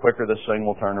 the quicker this thing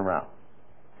will turn around.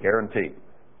 Guaranteed.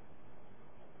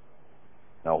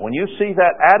 Now, when you see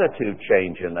that attitude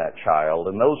change in that child,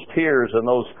 and those tears and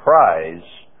those cries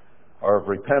are of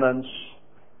repentance,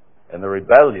 and the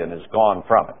rebellion is gone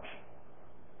from it,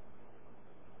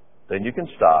 then you can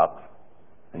stop,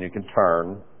 and you can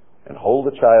turn, and hold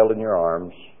the child in your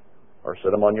arms, or sit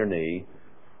them on your knee,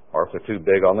 or if they're too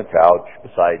big on the couch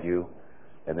beside you,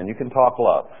 and then you can talk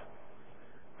love.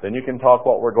 Then you can talk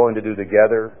what we're going to do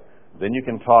together. Then you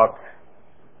can talk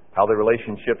how the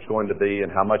relationship's going to be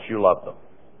and how much you love them.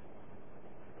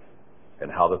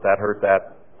 And how that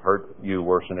hurt you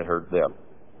worse than it hurt them.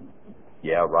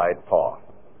 Yeah, right, Pa.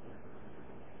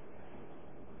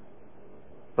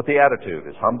 But the attitude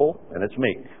is humble and it's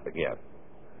meek again.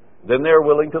 Then they're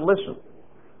willing to listen.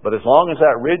 But as long as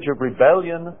that ridge of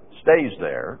rebellion stays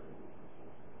there,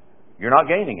 you're not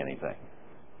gaining anything.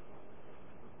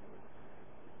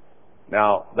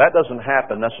 Now, that doesn't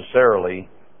happen necessarily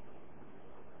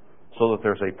so that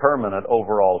there's a permanent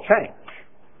overall change.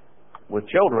 With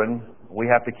children, we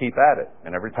have to keep at it.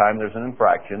 And every time there's an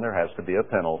infraction, there has to be a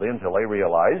penalty until they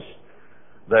realize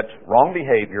that wrong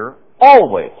behavior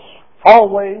always,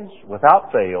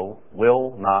 without fail,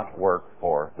 will not work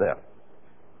for them.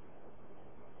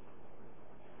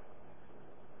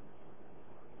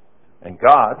 And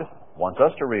God wants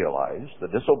us to realize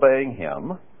that disobeying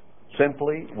Him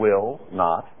simply will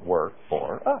not work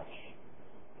for us.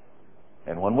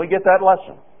 And when we get that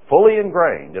lesson fully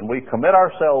ingrained and we commit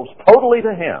ourselves totally to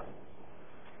Him,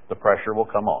 the pressure will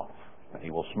come off. And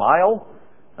He will smile,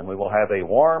 and we will have a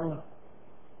warm,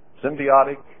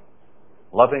 symbiotic,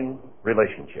 loving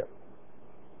relationship.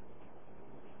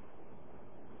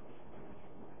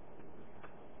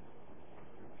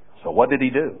 So what did He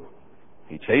do?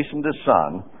 He chastened His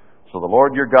Son, so the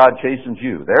Lord your God chastens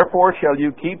you. Therefore shall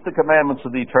you keep the commandments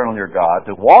of the eternal your God,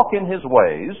 to walk in His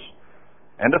ways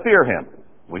and to fear Him.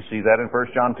 We see that in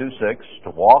 1 John 2:6,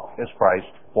 to walk as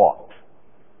Christ walked.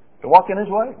 To walk in His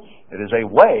ways. It is a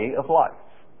way of life.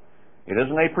 It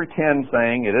isn't a pretend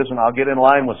thing. It isn't, I'll get in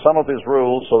line with some of His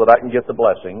rules so that I can get the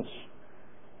blessings.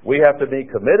 We have to be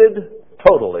committed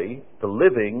totally to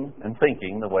living and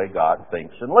thinking the way God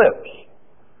thinks and lives.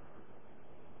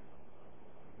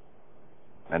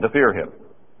 And to fear Him.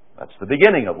 That's the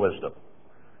beginning of wisdom.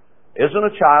 Isn't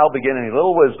a child beginning a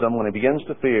little wisdom when he begins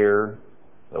to fear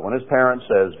that when his parent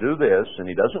says, do this, and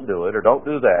he doesn't do it, or don't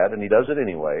do that, and he does it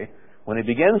anyway, when he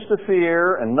begins to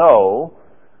fear and know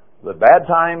that bad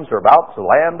times are about to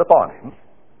land upon him,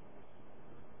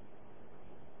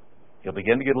 he'll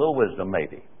begin to get a little wisdom,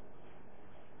 maybe.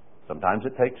 Sometimes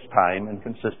it takes time and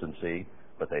consistency,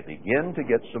 but they begin to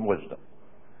get some wisdom.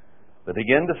 They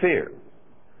begin to fear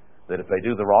that if they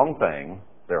do the wrong thing,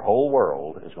 their whole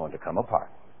world is going to come apart.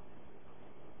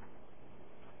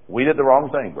 We did the wrong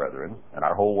thing, brethren, and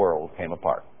our whole world came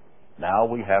apart. Now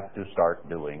we have to start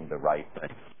doing the right thing.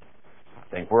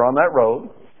 I think we're on that road,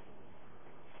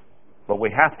 but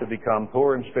we have to become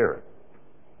poor in spirit,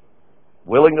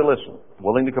 willing to listen,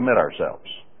 willing to commit ourselves.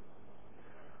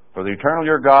 For the eternal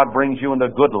your God brings you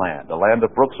into a good land, a land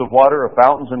of brooks of water, of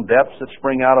fountains and depths that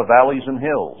spring out of valleys and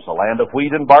hills, a land of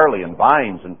wheat and barley and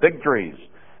vines and fig trees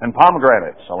and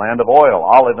pomegranates, a land of oil,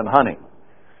 olive and honey,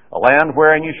 a land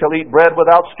wherein you shall eat bread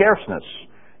without scarceness.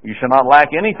 You shall not lack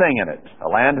anything in it, a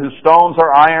land whose stones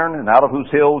are iron and out of whose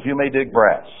hills you may dig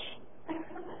brass.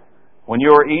 When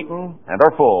you are eaten and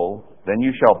are full, then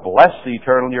you shall bless the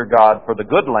eternal your God for the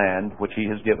good land which He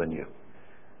has given you.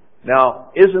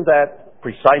 Now, isn't that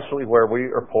precisely where we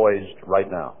are poised right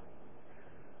now?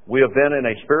 We have been in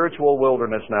a spiritual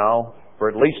wilderness now for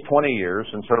at least 20 years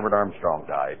since Herbert Armstrong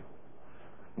died.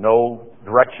 No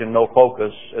direction, no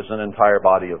focus as an entire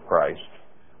body of Christ.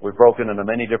 We've broken into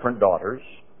many different daughters.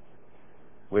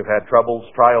 We've had troubles,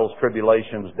 trials,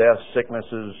 tribulations, deaths,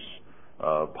 sicknesses,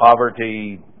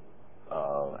 poverty,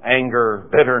 anger,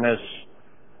 bitterness,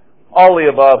 all the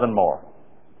above and more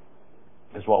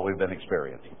is what we've been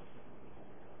experiencing.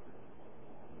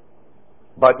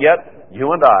 But yet,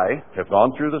 you and I have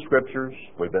gone through the Scriptures.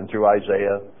 We've been through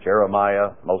Isaiah,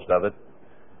 Jeremiah, most of it,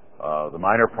 the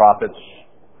minor prophets.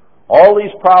 All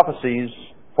these prophecies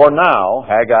for now,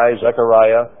 Haggai,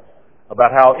 Zechariah,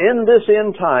 about how in this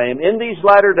end time, in these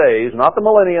latter days, not the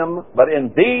millennium, but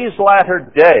in these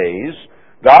latter days,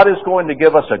 God is going to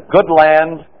give us a good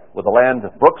land with a land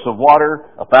of brooks of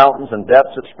water, of fountains and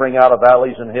depths that spring out of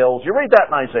valleys and hills. You read that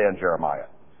in Isaiah and Jeremiah.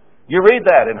 You read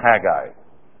that in Haggai,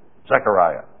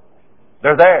 Zechariah.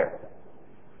 They're there.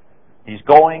 He's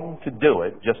going to do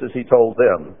it just as He told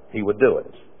them He would do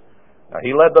it. Now,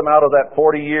 He led them out of that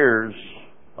 40 years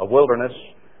of wilderness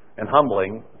and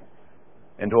humbling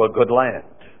into a good land.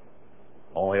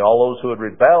 Only all those who had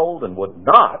rebelled and would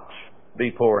not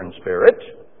be poor in spirit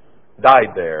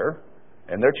died there,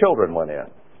 and their children went in.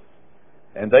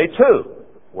 And they too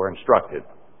were instructed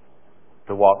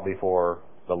to walk before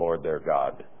the Lord their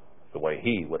God the way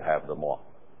He would have them walk.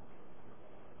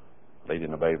 They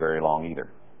didn't obey very long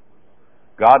either.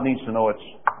 God needs to know it's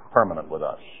permanent with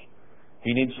us.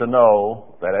 He needs to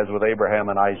know that as with Abraham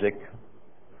and Isaac,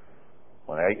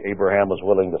 when Abraham was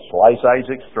willing to slice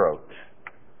Isaac's throat,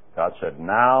 God said,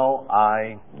 now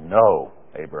I know,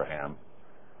 Abraham.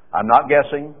 I'm not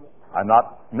guessing. I'm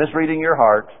not misreading your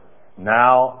heart.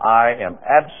 Now I am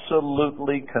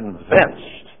absolutely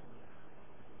convinced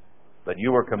that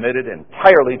you were committed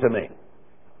entirely to me,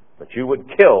 that you would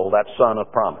kill that son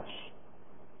of promise.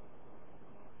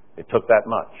 It took that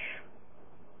much.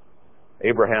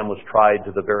 Abraham was tried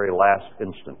to the very last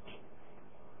instant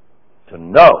to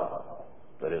know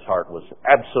that his heart was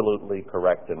absolutely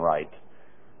correct and right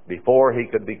before he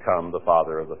could become the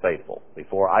father of the faithful,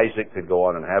 before Isaac could go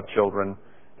on and have children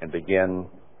and begin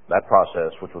that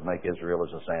process which would make Israel as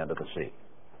the sand of the sea.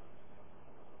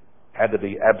 Had to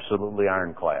be absolutely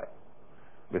ironclad.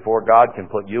 Before God can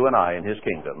put you and I in His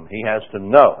kingdom, He has to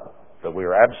know that we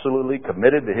are absolutely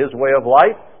committed to His way of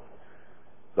life,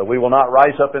 that we will not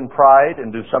rise up in pride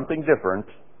and do something different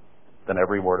than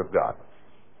every word of God.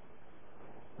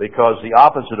 Because the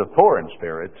opposite of poor in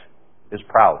spirit is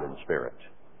proud in spirit.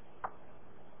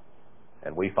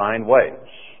 And we find ways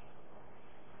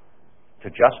to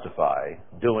justify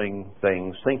doing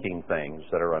things, thinking things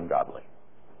that are ungodly.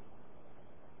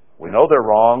 We know they're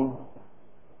wrong,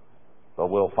 but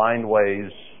we'll find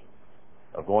ways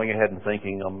of going ahead and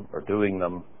thinking them or doing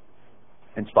them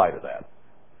in spite of that,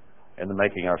 and then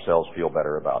making ourselves feel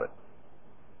better about it.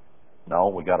 No,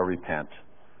 we got to repent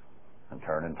and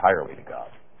turn entirely to God.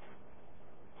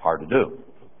 Hard to do.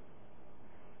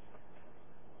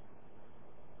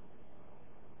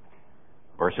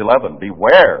 Verse 11,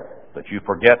 beware that you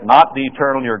forget not the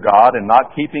eternal your God, and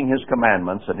not keeping His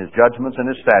commandments and His judgments and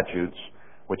His statutes,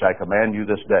 which I command you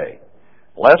this day.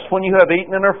 Lest when you have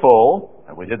eaten and are full,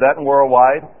 and we did that in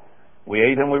Worldwide, we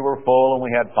ate and we were full, and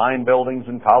we had fine buildings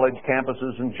and college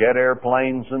campuses and jet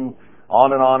airplanes, and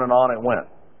on and on and on it went.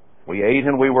 We ate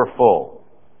and we were full.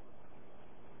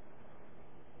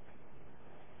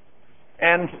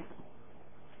 And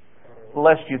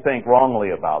lest you think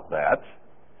wrongly about that,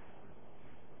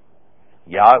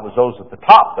 yeah, it was those at the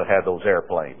top that had those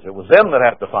airplanes. It was them that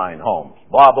had the fine homes.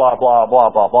 Blah, blah, blah, blah,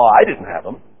 blah, blah. I didn't have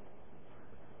them.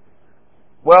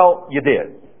 Well, you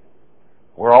did.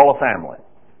 We're all a family.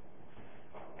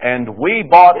 And we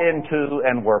bought into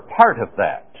and were part of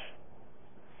that.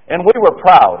 And we were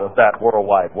proud of that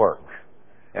worldwide work.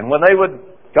 And when they would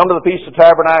come to the Feast of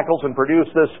Tabernacles and produce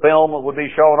this film that would be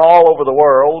shown all over the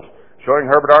world, showing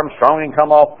Herbert Armstrong and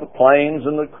come off the planes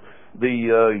and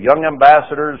the young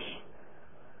ambassadors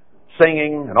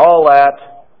singing and all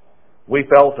that, we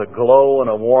felt a glow and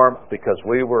a warmth because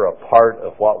we were a part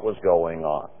of what was going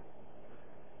on.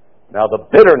 Now, the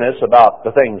bitterness about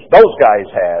the things those guys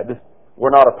had, we're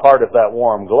not a part of that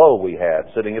warm glow we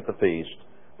had sitting at the feast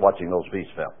watching those feast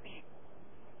films.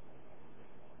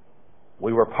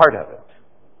 We were part of it.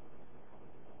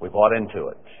 We bought into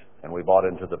it, and we bought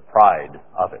into the pride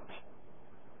of it.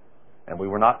 And we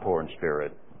were not poor in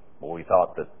spirit, but we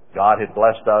thought that God had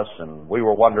blessed us and we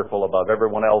were wonderful above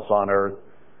everyone else on earth.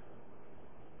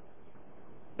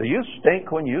 Do you stink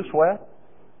when you sweat?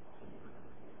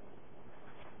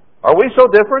 Are we so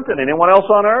different than anyone else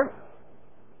on earth?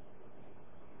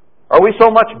 Are we so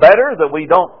much better that we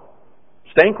don't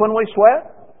stink when we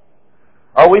sweat?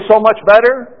 Are we so much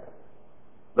better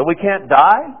that we can't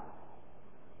die?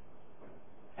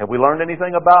 Have we learned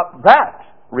anything about that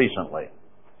recently?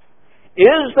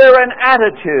 Is there an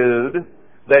attitude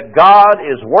that God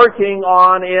is working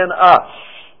on in us?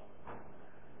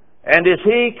 And is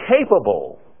He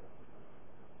capable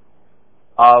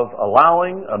of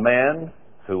allowing a man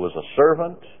who was a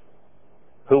servant,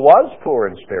 who was poor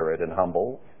in spirit and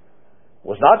humble,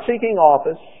 was not seeking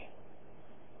office,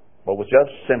 but was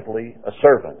just simply a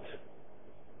servant,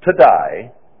 to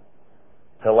die,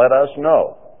 to let us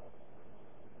know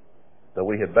that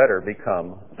we had better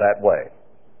become that way?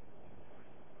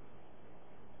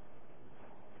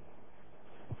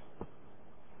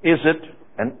 Is it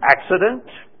an accident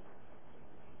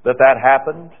that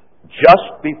happened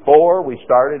just before we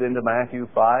started into Matthew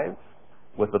 5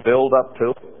 with the build-up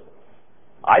to it?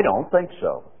 I don't think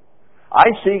so. I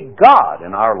see God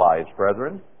in our lives,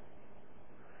 brethren.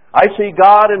 I see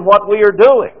God in what we are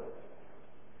doing.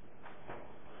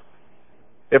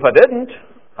 If I didn't,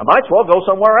 I might as well go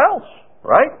somewhere else,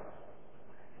 right?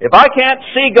 If I can't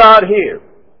see God here,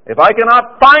 if I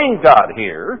cannot find God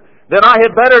here, then I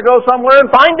had better go somewhere and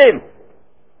find Him.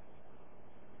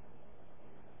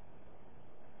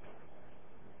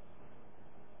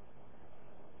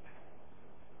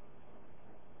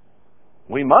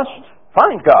 We must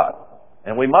find God,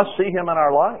 and we must see Him in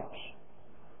our lives.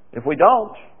 If we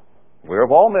don't, we're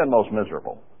of all men most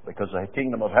miserable, because the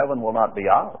kingdom of heaven will not be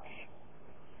ours.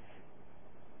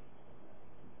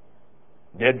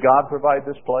 Did God provide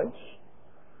this place?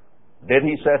 Did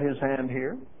He set His hand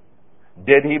here?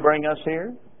 Did He bring us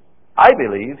here? I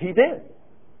believe He did.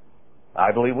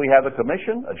 I believe we have a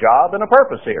commission, a job, and a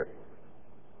purpose here.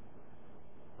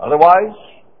 Otherwise,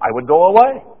 I would go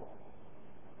away.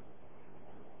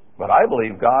 But I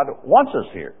believe God wants us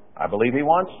here. I believe He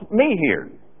wants me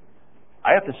here.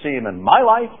 I have to see Him in my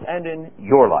life and in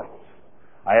your life.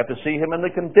 I have to see Him in the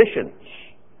conditions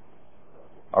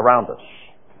around us.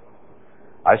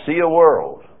 I see a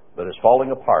world that is falling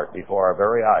apart before our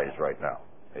very eyes right now.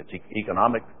 Its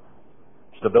economic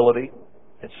stability,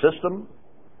 its system.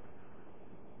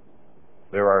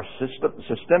 There are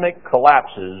systemic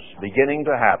collapses beginning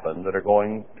to happen that are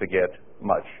going to get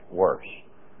much worse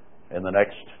in the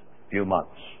next few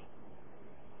months.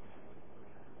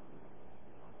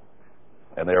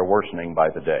 And they are worsening by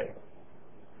the day.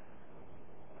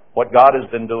 What God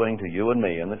has been doing to you and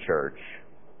me in the church,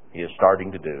 He is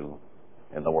starting to do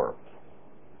in the world.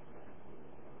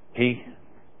 He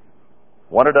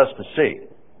wanted us to see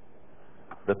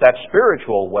that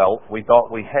spiritual wealth we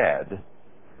thought we had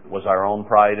was our own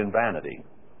pride and vanity,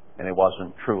 and it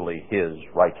wasn't truly His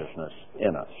righteousness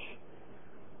in us.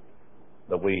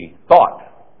 That we thought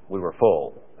we were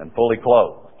full and fully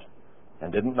clothed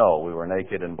and didn't know we were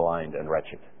naked and blind and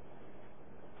wretched.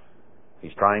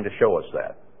 He's trying to show us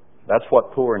that. That's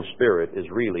what poor in spirit is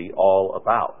really all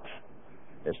about,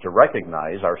 is to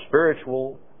recognize our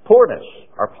spiritual poorness,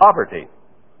 our poverty.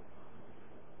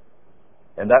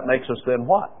 And that makes us then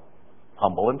what?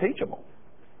 Humble and teachable.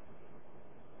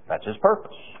 That's His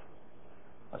purpose.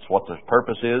 That's what His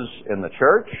purpose is in the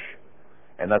church,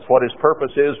 and that's what His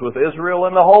purpose is with Israel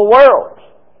and the whole world.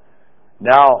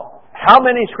 Now, how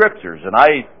many scriptures, and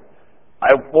I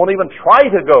won't even try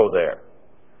to go there,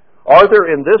 are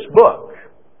there in this book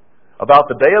about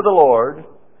the day of the Lord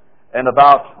and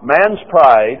about man's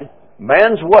pride,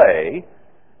 man's way?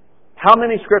 How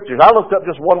many scriptures? I looked up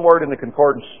just one word in the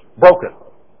concordance, broken.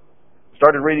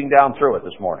 Started reading down through it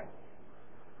this morning.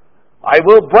 I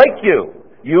will break you.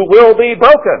 You will be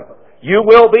broken. You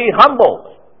will be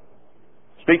humbled.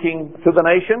 Speaking to the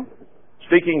nation,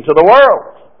 speaking to the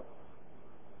world.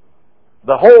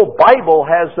 The whole Bible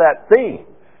has that theme.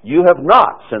 You have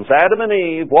not, since Adam and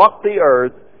Eve walked the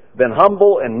earth, been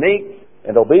humble and meek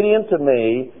and obedient to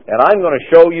me, and I'm going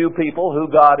to show you people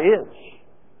who God is.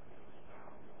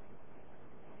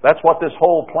 That's what this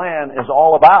whole plan is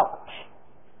all about.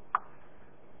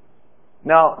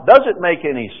 Now, does it make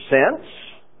any sense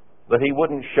that He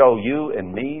wouldn't show you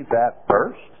and me that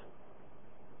first?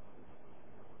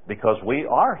 Because we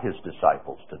are His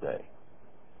disciples today.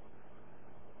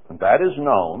 And that is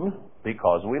known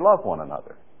because we love one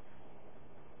another.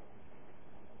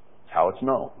 That's how it's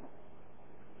known.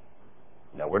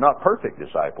 Now, we're not perfect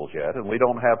disciples yet, and we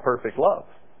don't have perfect love.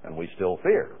 And we still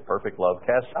fear. Perfect love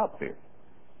casts out fear.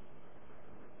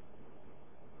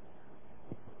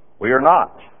 We are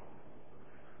not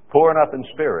poor enough in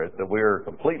spirit that we are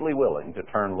completely willing to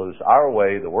turn loose our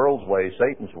way, the world's way,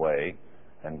 Satan's way,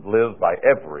 and live by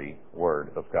every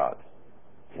word of God.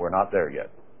 We're not there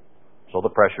yet. So the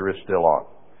pressure is still on.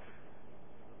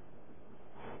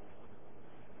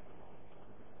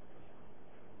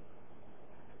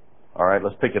 All right,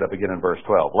 let's pick it up again in verse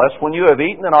 12. Lest when you have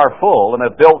eaten and are full and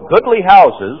have built goodly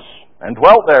houses and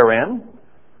dwelt therein,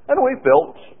 and we've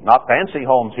built not fancy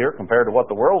homes here compared to what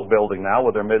the world's building now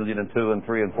with their $1 million and $2 and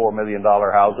 $3 and $4 million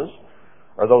houses,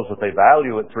 or those that they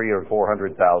value at $300,000 or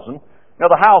 $400,000. Now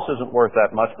the house isn't worth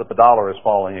that much, but the dollar is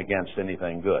falling against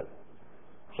anything good,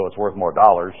 so it's worth more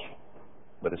dollars,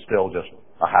 but it's still just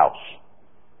a house.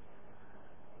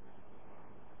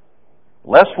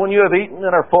 Lest when you have eaten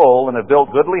and are full and have built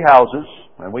goodly houses,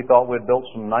 and we thought we'd built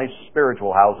some nice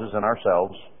spiritual houses in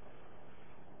ourselves.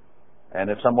 And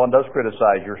if someone does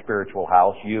criticize your spiritual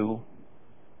house,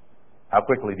 how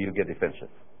quickly do you get defensive?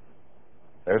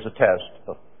 There's a test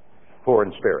of poor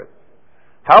in spirit.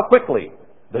 How quickly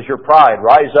does your pride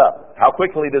rise up? How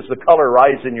quickly does the color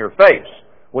rise in your face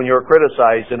when you're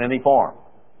criticized in any form?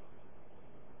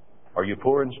 Are you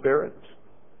poor in spirit?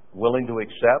 Willing to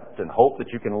accept and hope that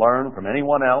you can learn from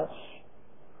anyone else?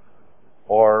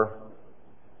 Or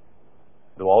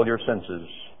do all your senses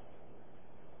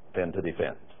tend to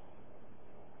defend?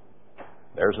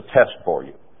 There's a test for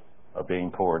you of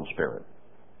being poor in spirit.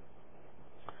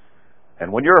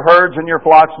 And when your herds and your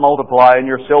flocks multiply, and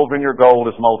your silver and your gold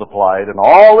is multiplied, and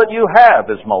all that you have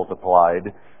is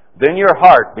multiplied, then your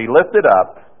heart be lifted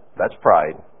up, that's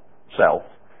pride, self,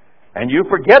 and you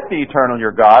forget the eternal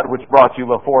your God, which brought you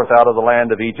forth out of the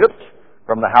land of Egypt,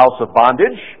 from the house of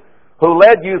bondage, who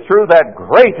led you through that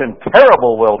great and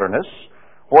terrible wilderness,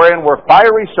 wherein were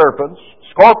fiery serpents,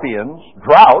 scorpions,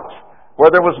 drought, where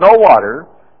there was no water,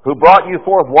 who brought you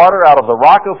forth water out of the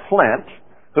rock of flint,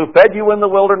 who fed you in the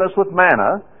wilderness with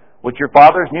manna, which your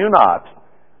fathers knew not.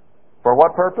 For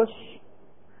what purpose?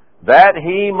 That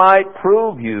He might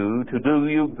prove you to do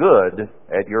you good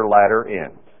at your latter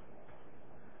end.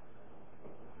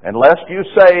 And lest you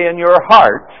say in your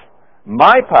heart,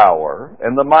 my power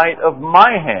and the might of my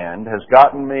hand has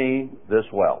gotten me this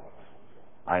wealth.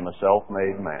 I'm a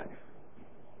self-made man.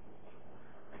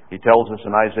 He tells us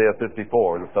in Isaiah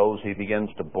 54 that those he begins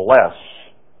to bless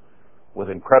with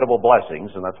incredible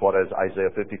blessings, and that's what Isaiah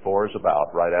 54 is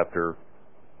about, right after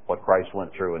what Christ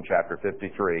went through in chapter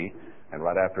 53, and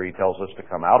right after he tells us to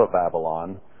come out of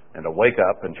Babylon and to wake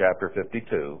up in chapter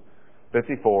 52.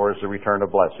 54 is the return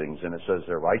of blessings, and it says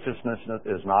their righteousness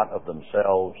is not of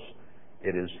themselves,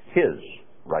 it is his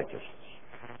righteousness.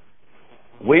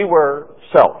 We were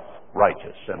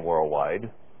self-righteous and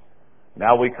worldwide.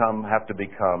 Now we have to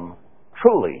become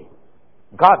truly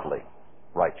godly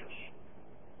righteous.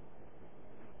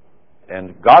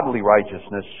 And godly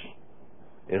righteousness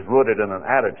is rooted in an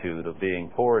attitude of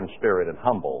being poor in spirit and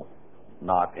humble,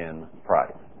 not in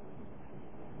pride.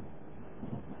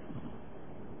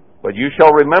 But you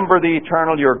shall remember the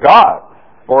eternal your God,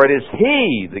 for it is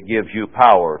he that gives you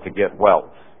power to get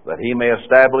wealth, that he may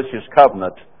establish his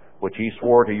covenant, which he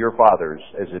swore to your fathers,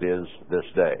 as it is this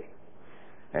day.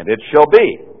 And it shall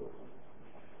be,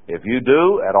 if you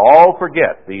do at all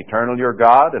forget the eternal your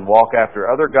God, and walk after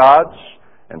other gods,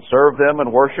 and serve them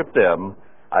and worship them,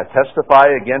 I testify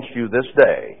against you this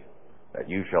day, that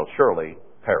you shall surely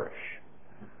perish.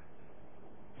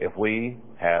 If we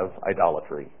have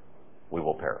idolatry, we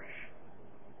will perish.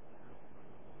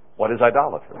 What is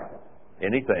idolatry?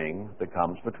 Anything that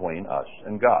comes between us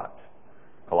and God.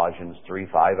 Colossians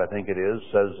 3:5, I think it is,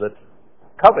 says that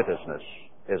covetousness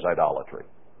is idolatry.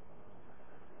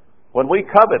 When we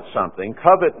covet something,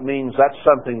 covet means that's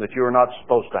something that you're not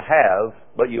supposed to have,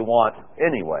 but you want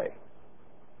anyway.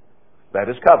 That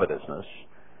is covetousness.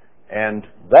 And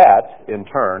that, in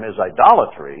turn, is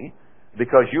idolatry,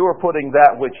 because you are putting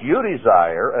that which you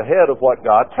desire ahead of what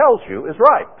God tells you is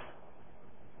right.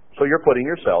 So you're putting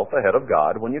yourself ahead of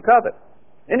God when you covet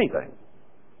anything.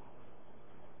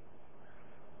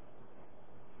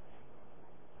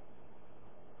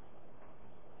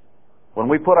 When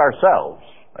we put ourselves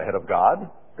ahead of God,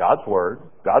 God's Word,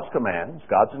 God's commands,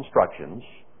 God's instructions,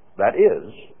 that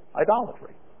is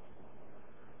idolatry.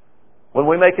 When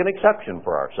we make an exception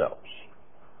for ourselves.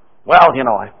 Well,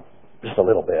 just a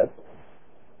little bit.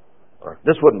 Or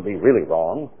this wouldn't be really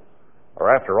wrong.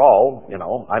 Or after all,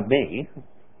 I'm me.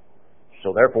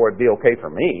 So therefore it'd be okay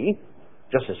for me,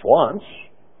 just this once.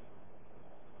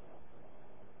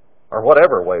 Or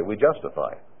whatever way we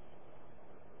justify.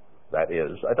 That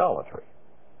is idolatry.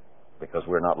 Because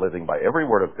we're not living by every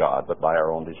word of God, but by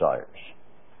our own desires.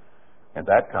 And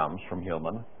that comes from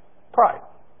human pride.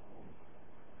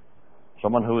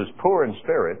 Someone who is poor in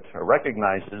spirit or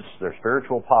recognizes their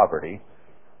spiritual poverty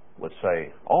would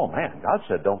say, oh man, God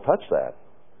said don't touch that.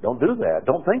 Don't do that.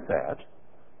 Don't think that.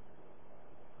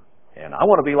 And I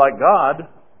want to be like God,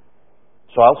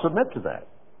 so I'll submit to that.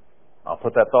 I'll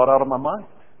put that thought out of my mind.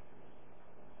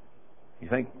 You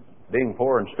think being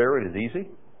poor in spirit is easy?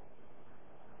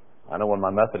 I know when my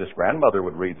Methodist grandmother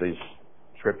would read these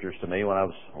scriptures to me when I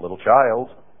was a little child,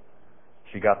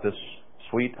 she got this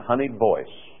sweet, honeyed voice.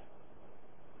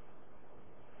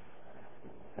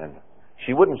 And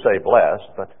she wouldn't say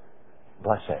blessed, but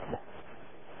blessed.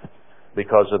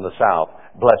 Because in the South,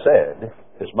 blessed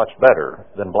is much better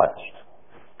than blessed.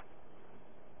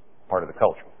 Part of the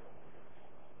culture.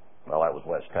 Well, that was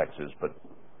West Texas, but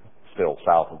still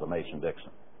south of the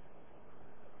Mason-Dixon.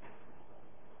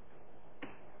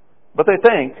 But they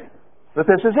think that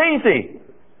this is easy.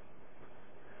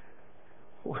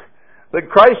 That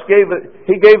Christ gave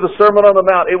the Sermon on the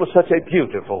Mount. It was such a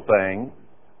beautiful thing.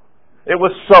 It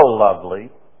was so lovely.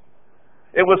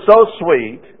 It was so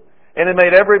sweet. And it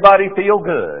made everybody feel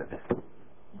good.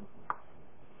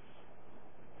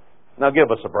 Now give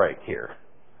us a break here.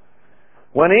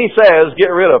 When he says get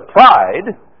rid of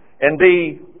pride and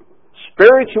be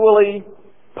spiritually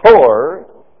poor,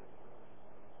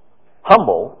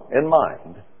 humble in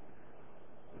mind,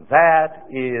 that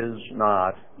is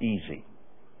not easy.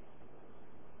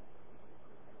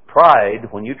 Pride,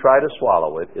 when you try to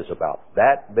swallow it, is about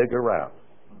that big around.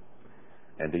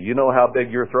 And do you know how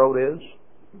big your throat is?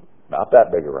 About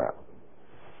that big around.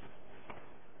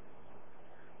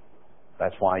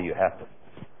 That's why you have to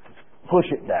push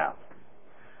it down.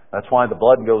 That's why the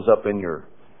blood goes up in your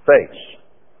face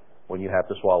when you have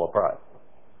to swallow pride.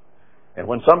 And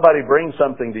when somebody brings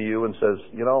something to you and says,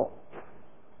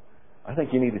 I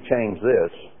think you need to change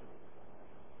this,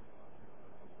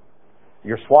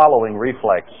 your swallowing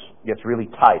reflex gets really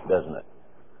tight, doesn't it?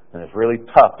 And it's really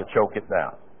tough to choke it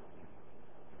down.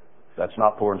 That's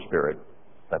not poor in spirit.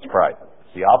 That's pride.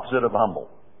 It's the opposite of humble.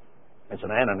 It's an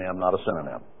anonym, not a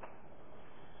synonym.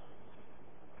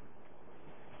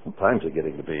 What time's it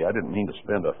getting to be? I didn't mean to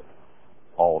spend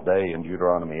all day in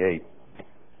Deuteronomy 8.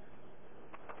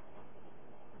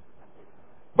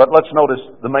 But let's notice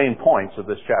the main points of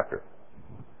this chapter.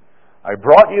 I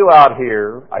brought you out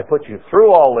here, I put you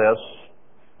through all this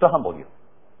to humble you.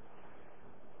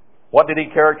 What did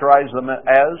he characterize them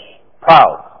as?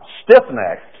 Proud,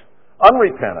 stiff-necked,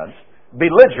 unrepentant,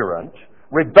 belligerent,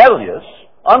 rebellious,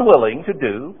 unwilling to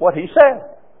do what he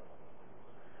said.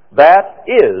 That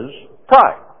is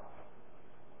pride.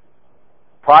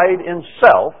 Pride in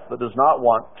self that does not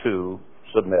want to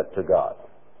submit to God.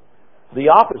 The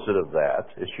opposite of that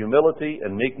is humility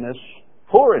and meekness,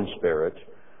 poor in spirit,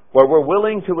 where we're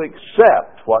willing to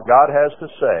accept what God has to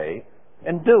say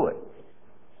and do it.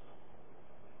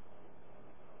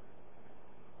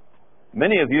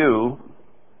 Many of you,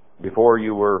 before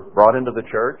you were brought into the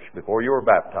church, before you were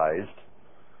baptized,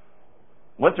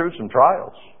 went through some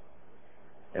trials.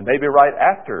 And maybe right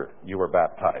after you were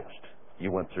baptized,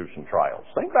 you went through some trials.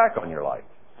 Think back on your life.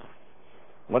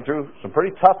 Went through some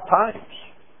pretty tough times,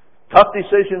 tough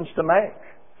decisions to make.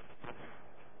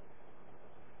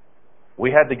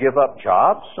 We had to give up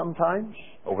jobs sometimes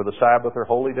over the Sabbath or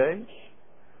holy days.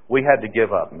 We had to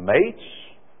give up mates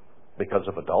because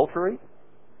of adultery.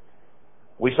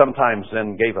 We sometimes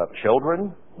then gave up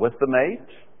children with the mate.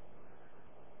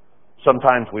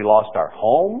 Sometimes we lost our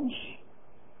homes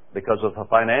because of the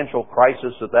financial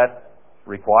crisis that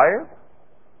required.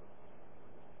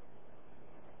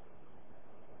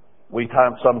 We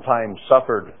sometimes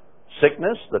suffered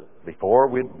sickness that before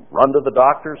we'd run to the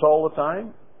doctors all the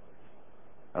time.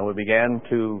 And we began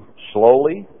to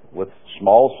slowly, with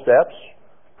small steps,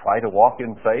 try to walk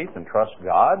in faith and trust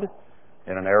God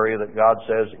in an area that God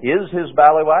says is His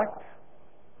bailiwick.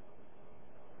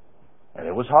 And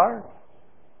it was hard.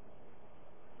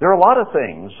 There are a lot of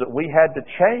things that we had to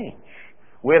change.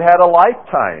 We had had a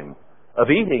lifetime of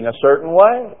eating a certain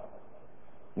way.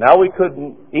 Now we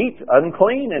couldn't eat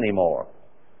unclean anymore.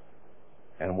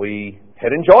 And we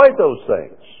had enjoyed those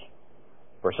things.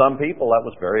 For some people, that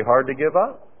was very hard to give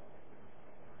up.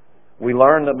 We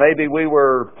learned that maybe we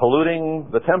were polluting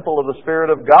the temple of the Spirit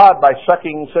of God by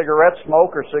sucking cigarette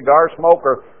smoke or cigar smoke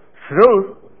or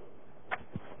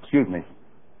excuse me.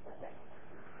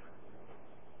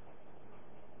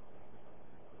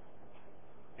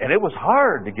 And it was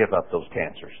hard to give up those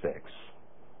cancer sticks.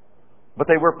 But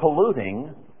they were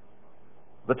polluting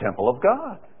the temple of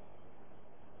God.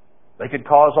 They could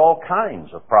cause all kinds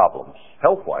of problems,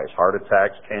 health-wise, heart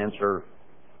attacks, cancer,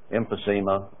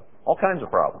 emphysema, all kinds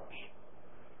of problems.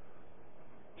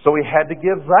 So we had to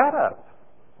give that up.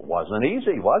 It wasn't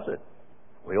easy, was it?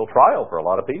 Real trial for a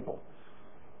lot of people.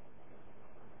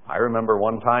 I remember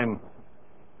one time,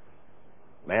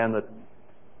 a man that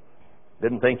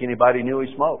didn't think anybody knew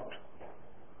he smoked.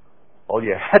 All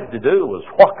you had to do was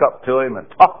walk up to him and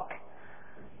talk.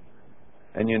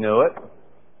 And you knew it.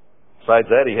 Besides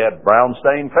that, he had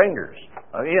brown-stained fingers.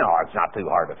 It's not too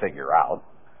hard to figure out.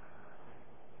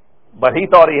 But he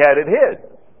thought he had it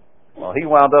hid. Well, he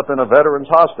wound up in a veterans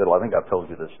hospital. I think I've told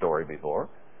you this story before.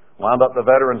 Wound up in a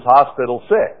veterans hospital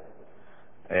sick.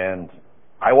 And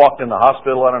I walked in the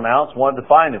hospital unannounced, wanted to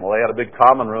find him. Well, they had a big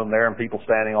common room there and people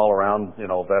standing all around,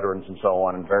 veterans and so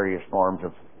on in various forms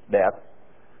of death.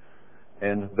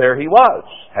 And there he was,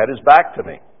 had his back to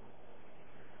me.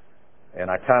 And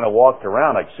I kind of walked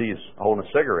around. I could see he's holding a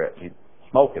cigarette. He'd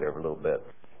smoke it every little bit.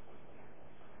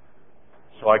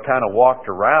 So I kind of walked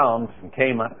around and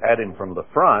came at him from the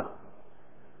front.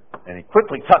 And he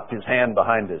quickly tucked his hand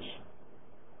behind his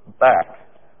back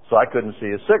so I couldn't see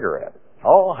his cigarette.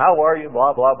 Oh, how are you?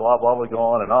 Blah, blah, blah, blah. We go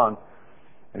on and on.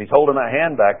 And he's holding that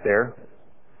hand back there.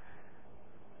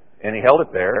 And he held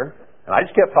it there. And I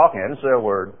just kept talking. I didn't say a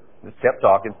word. Just kept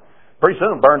talking. Pretty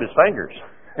soon it burned his fingers.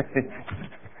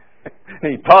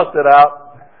 He tossed it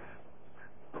out.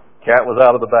 Cat was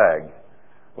out of the bag.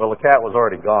 Well, the cat was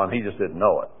already gone. He just didn't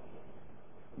know it.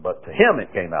 But to him,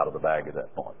 it came out of the bag at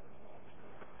that point.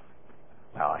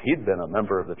 Now, he'd been a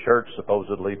member of the church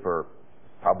supposedly for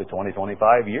probably 20,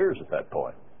 25 years at that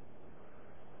point.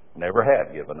 Never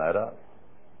had given that up.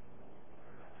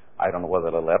 I don't know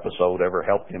whether that little episode ever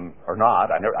helped him or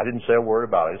not. I didn't say a word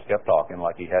about it. I just kept talking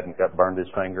like he hadn't burned his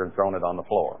finger and thrown it on the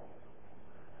floor.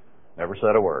 Never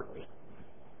said a word.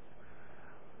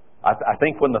 I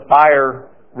think when the fire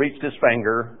reached his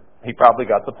finger, he probably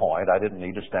got the point. I didn't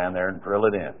need to stand there and drill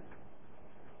it in.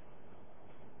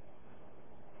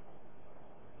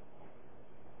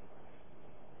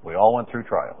 We all went through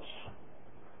trials.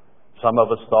 Some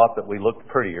of us thought that we looked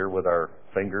prettier with our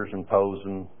fingers and toes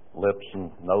and lips and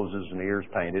noses and ears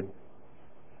painted.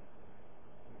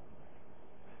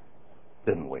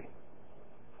 Didn't we?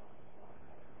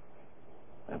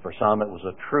 And for some, it was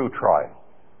a true trial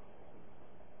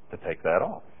to take that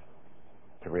off,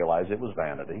 to realize it was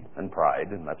vanity and pride,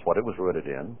 and that's what it was rooted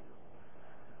in,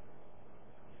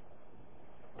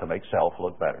 to make self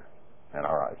look better in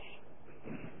our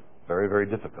eyes. Very, very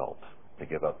difficult to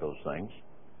give up those things.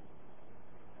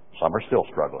 Some are still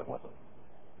struggling with them.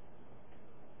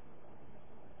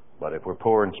 But if we're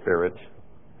poor in spirit,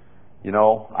 you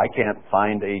know, I can't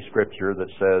find a scripture that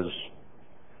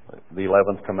says the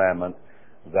 11th commandment,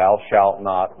 thou shalt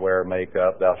not wear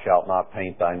makeup, thou shalt not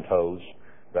paint thine toes,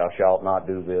 thou shalt not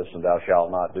do this and thou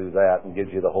shalt not do that, and gives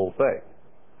you the whole thing.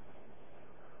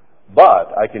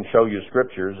 But I can show you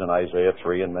scriptures in Isaiah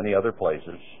 3 and many other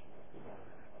places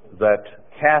that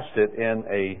cast it in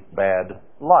a bad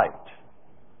light.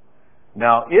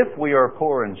 Now, if we are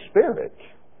poor in spirit,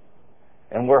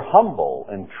 and we're humble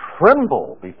and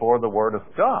tremble before the Word of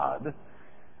God,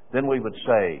 then we would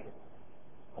say,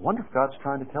 I wonder if God's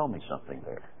trying to tell me something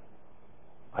there.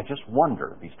 I just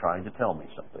wonder if He's trying to tell me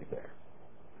something there.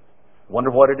 Wonder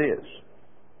what it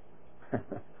is.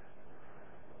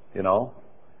 You know,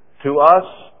 to us,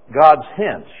 God's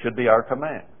hint should be our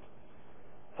command.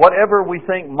 Whatever we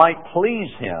think might please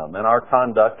Him in our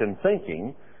conduct and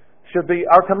thinking should be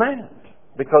our command,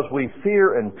 because we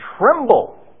fear and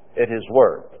tremble at His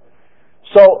Word.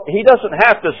 So He doesn't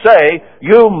have to say,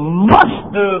 you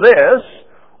must do this.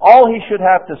 All He should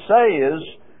have to say is,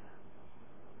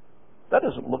 that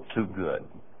doesn't look too good.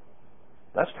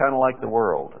 That's kind of like the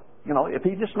world. You know, if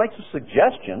He just makes a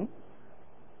suggestion,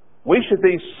 we should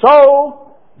be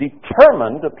so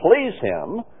determined to please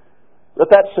Him that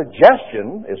that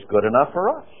suggestion is good enough for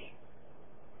us.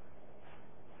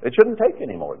 It shouldn't take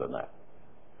any more than that.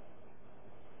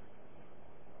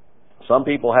 Some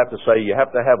people have to say you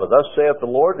have to have a thus saith the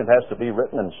Lord, and it has to be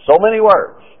written in so many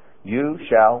words. You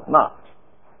shall not.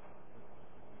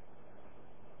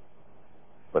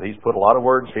 But He's put a lot of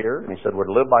words here, and He said we're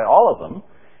to live by all of them.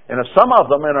 And if some of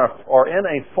them are in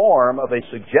a form of a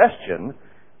suggestion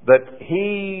that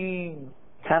He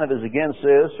kind of is against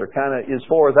this or kind of is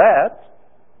for that,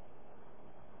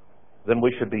 then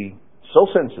we should be so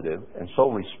sensitive and so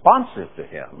responsive to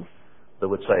Him that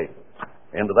would say,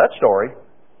 end of that story.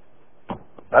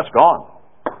 That's gone.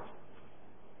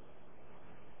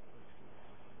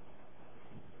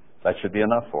 That should be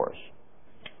enough for us.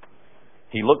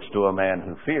 He looks to a man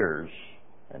who fears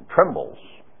and trembles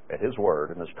at His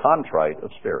Word and is contrite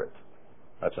of spirit.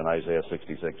 That's in Isaiah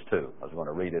 66 too. I was going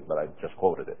to read it, but I just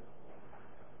quoted it.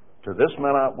 To this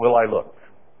man will I look.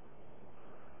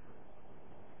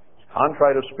 He's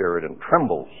contrite of spirit and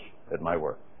trembles at my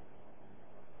word.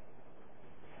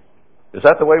 Is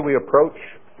that the way we approach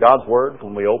God's Word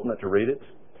when we open it to read it?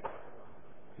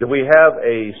 Do we have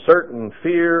a certain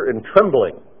fear and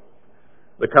trembling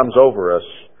that comes over us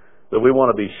that we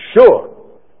want to be sure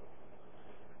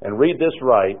and read this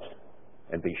right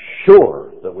and be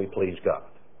sure that we please God?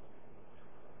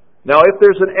 Now, if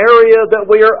there's an area that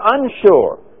we are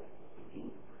unsure,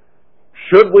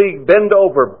 should we bend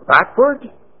over backward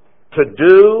to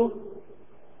do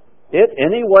it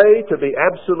anyway to be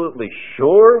absolutely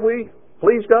sure we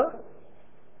please God?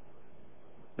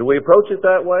 Do we approach it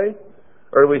that way?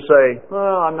 Or do we say,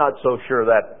 well, I'm not so sure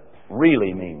that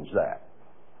really means that?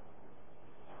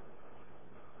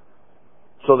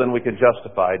 So then we can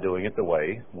justify doing it the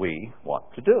way we want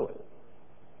to do it.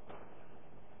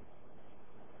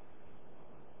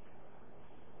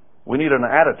 We need an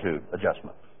attitude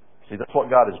adjustment. See, that's what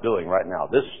God is doing right now.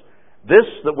 This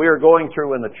that we are going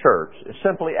through in the church is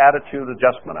simply attitude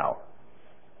adjustment hour,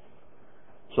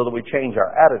 so that we change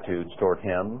our attitudes toward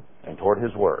Him and toward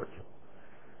His Word,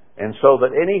 and so that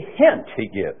any hint He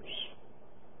gives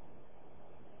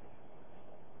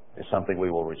is something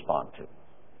we will respond to.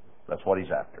 That's what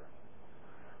He's after.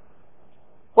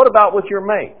 What about with your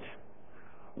mate?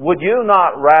 Would you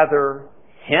not rather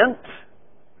hint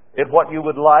at what you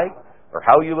would like, or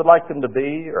how you would like them to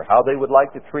be, or how they would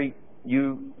like to treat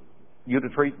you to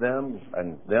treat them,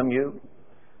 and them you?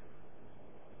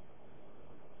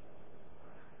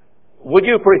 Would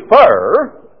you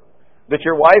prefer that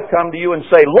your wife come to you and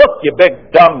say, look, you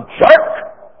big dumb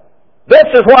jerk, this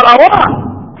is what I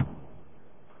want?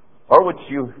 Or would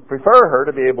you prefer her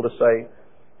to be able to say,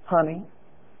 honey,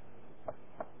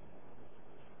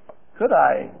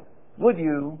 would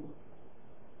you,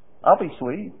 I'll be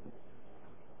sweet.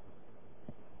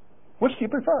 Which do you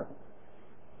prefer?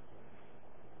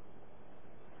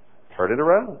 Turn it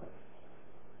around.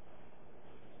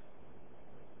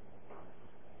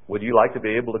 Would you like to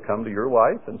be able to come to your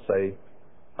wife and say,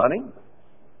 honey,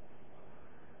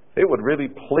 it would really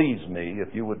please me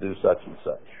if you would do such and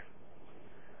such?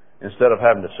 instead of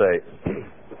having to say,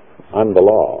 I'm the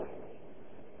law.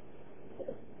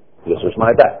 This is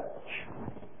my badge.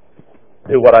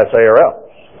 Do what I say or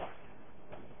else.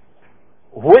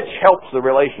 Which helps the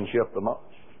relationship the most?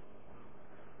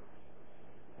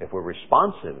 If we're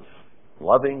responsive,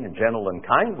 loving and gentle and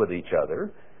kind with each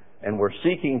other, and we're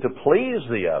seeking to please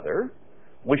the other,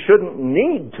 we shouldn't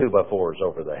need 2x4s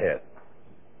over the head.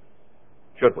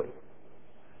 Should we?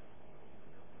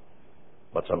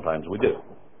 But sometimes we do.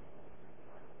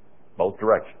 Both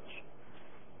directions.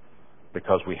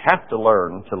 Because we have to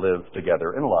learn to live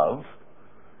together in love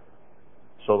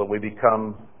so that we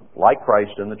become like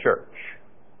Christ in the church.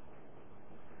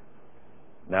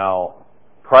 Now,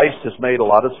 Christ has made a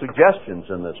lot of suggestions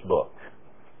in this book.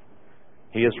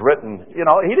 He has written,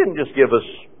 He didn't just give us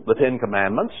the 10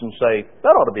 Commandments and say, that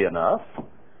ought to be enough.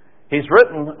 He's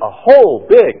written a whole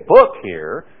big book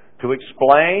here to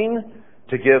explain,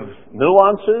 to give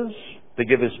nuances, to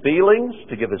give His feelings,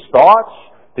 to give His thoughts,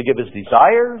 to give His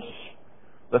desires,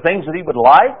 the things that He would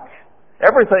like.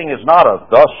 Everything is not a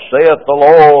thus saith the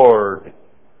Lord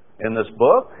in this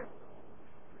book.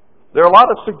 There are a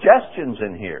lot of suggestions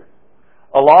in here.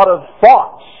 A lot of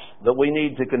thoughts that we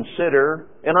need to consider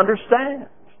and understand.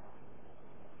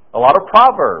 A lot of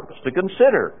proverbs to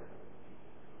consider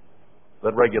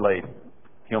that regulate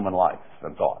human life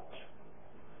and thoughts.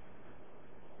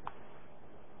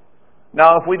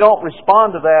 Now, if we don't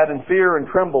respond to that in fear and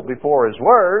tremble before His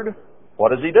Word,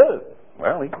 what does He do?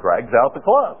 Well, He drags out the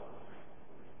club.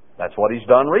 That's what He's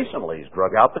done recently. He's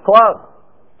drug out the club.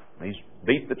 He's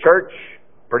beat the church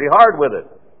pretty hard with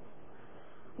it.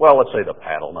 Well, let's say the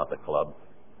paddle, not the club.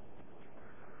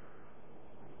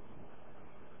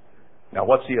 Now,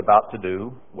 what's He about to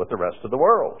do with the rest of the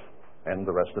world and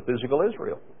the rest of physical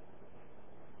Israel?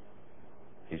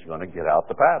 He's going to get out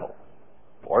the paddle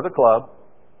or the club,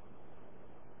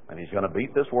 and He's going to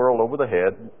beat this world over the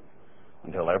head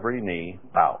until every knee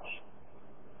bows.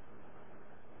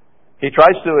 He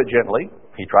tries to do it gently.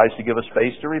 He tries to give us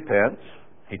space to repent.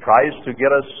 He tries to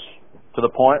get us to the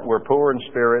point where we're poor in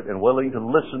spirit and willing to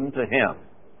listen to Him.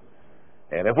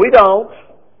 And if we don't,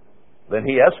 then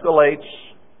He escalates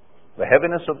the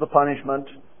heaviness of the punishment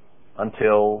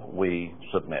until we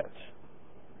submit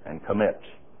and commit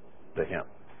to Him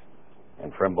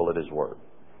and tremble at His word.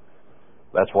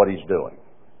 That's what He's doing.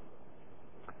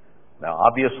 Now,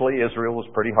 obviously, Israel was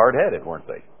pretty hard-headed, weren't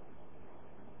they?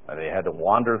 They had to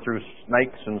wander through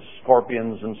snakes and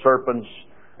scorpions and serpents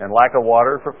and lack of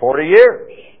water for 40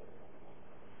 years.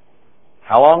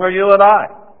 How long are you and I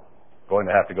going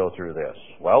to have to go through this?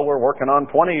 Well, we're working on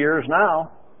 20 years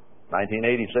now,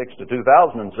 1986 to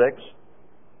 2006.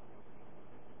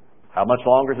 How much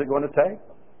longer is it going to take?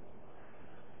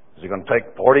 Is it going to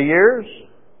take 40 years?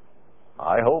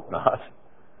 I hope not.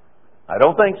 I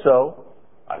don't think so.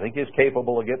 I think He's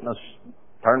capable of getting us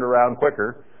turned around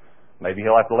quicker. Maybe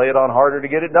He'll have to lay it on harder to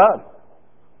get it done.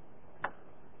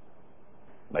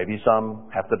 Maybe some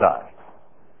have to die.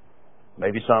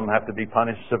 Maybe some have to be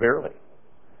punished severely.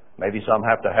 Maybe some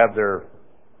have to have their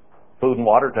food and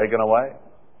water taken away.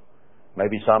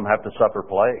 Maybe some have to suffer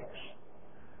plagues.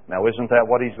 Now, isn't that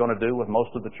what He's going to do with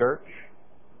most of the church?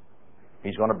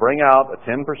 He's going to bring out a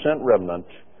 10% remnant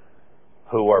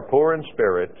who are poor in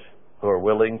spirit, who are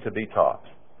willing to be taught.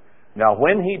 Now,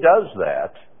 when He does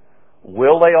that,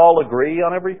 will they all agree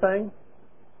on everything?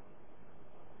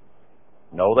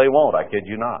 No, they won't. I kid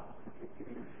you not.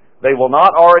 They will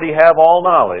not already have all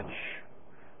knowledge.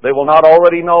 They will not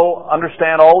already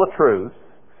understand all the truth.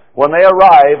 When they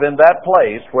arrive in that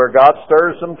place where God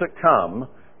stirs them to come,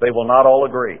 they will not all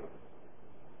agree.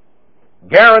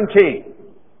 Guaranteed.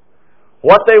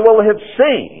 What they will have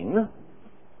seen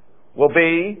will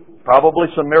be probably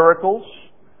some miracles,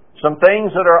 some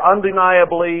things that are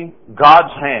undeniably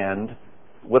God's hand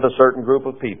with a certain group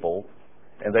of people,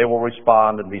 and they will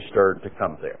respond and be stirred to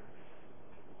come there.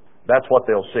 That's what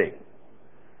they'll see.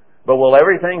 But will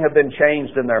everything have been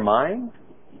changed in their mind?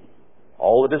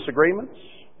 All the disagreements?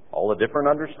 All the different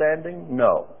understanding?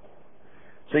 No.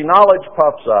 See, knowledge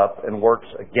puffs up and works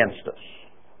against us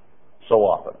so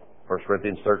often. 1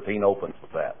 Corinthians 13 opens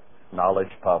with that. Knowledge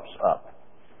puffs up.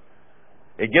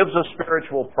 It gives us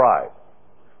spiritual pride.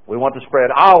 We want to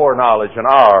spread our knowledge and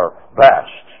our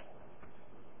best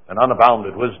and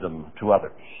unbounded wisdom to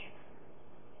others,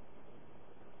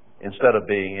 instead of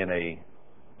being in a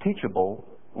teachable,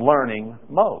 learning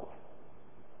mode.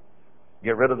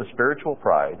 Get rid of the spiritual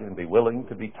pride and be willing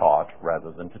to be taught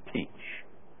rather than to teach.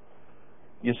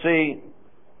 You see,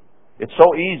 it's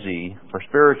so easy for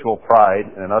spiritual pride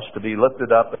and us to be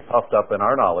lifted up and puffed up in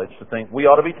our knowledge to think we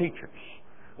ought to be teachers.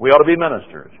 We ought to be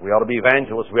ministers. We ought to be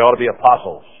evangelists. We ought to be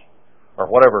apostles. or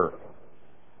whatever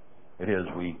it is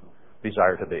we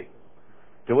desire to be,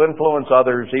 to influence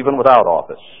others even without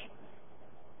office.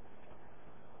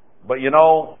 But you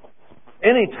know,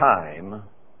 any time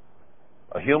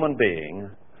a human being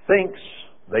thinks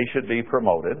they should be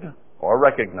promoted or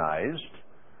recognized,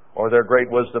 or their great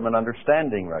wisdom and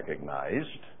understanding recognized,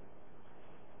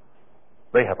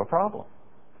 they have a problem.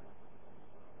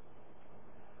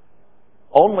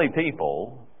 Only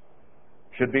people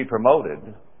should be promoted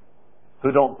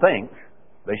who don't think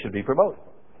they should be promoted.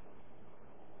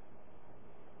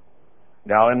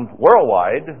 Now, in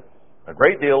worldwide, a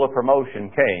great deal of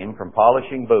promotion came from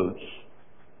polishing boots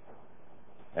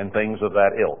and things of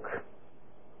that ilk.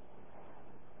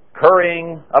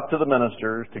 Currying up to the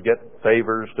ministers to get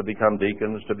favors, to become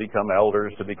deacons, to become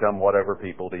elders, to become whatever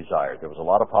people desired. There was a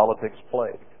lot of politics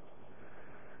played.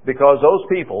 Because those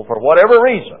people, for whatever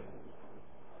reason,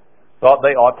 thought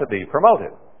they ought to be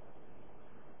promoted.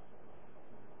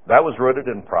 That was rooted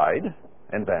in pride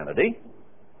and vanity.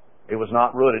 It was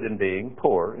not rooted in being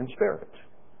poor in spirit.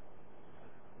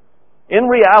 In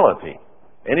reality,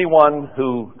 anyone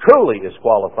who truly is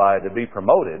qualified to be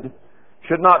promoted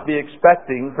should not be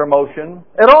expecting promotion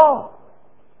at all.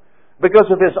 Because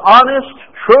if his honest,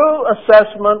 true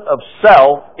assessment of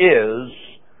self is,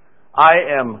 I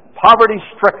am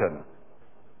poverty-stricken.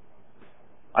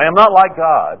 I am not like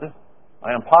God.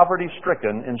 I am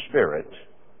poverty-stricken in spirit.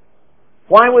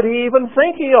 Why would he even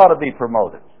think he ought to be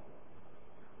promoted?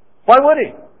 Why would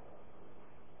he?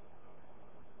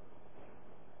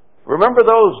 Remember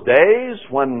those days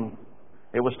when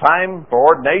it was time for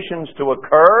ordinations to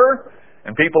occur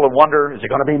and people would wonder, is it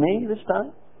going to be me this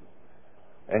time?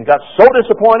 And got so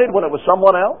disappointed when it was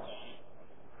someone else?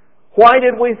 Why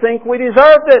did we think we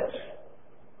deserved it?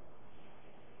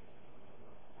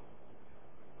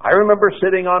 I remember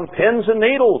sitting on pins and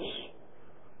needles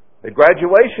at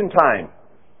graduation time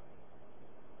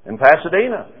in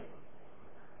Pasadena.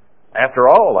 After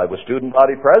all, I was student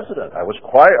body president. I was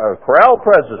chorale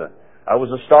president. I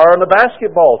was a star on the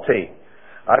basketball team.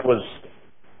 I was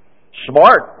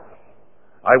smart.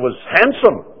 I was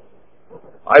handsome.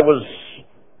 I was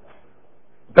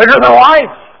bigger than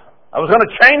life. I was going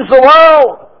to change the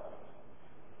world.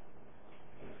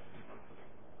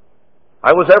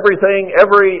 I was everything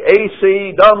every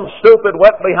AC, dumb, stupid,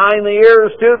 wet behind the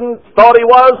ears student thought he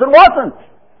was and wasn't.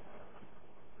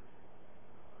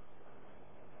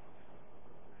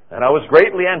 And I was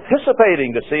greatly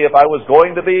anticipating to see if I was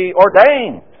going to be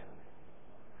ordained.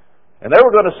 And they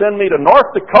were going to send me to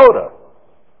North Dakota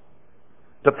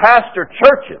to pastor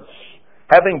churches,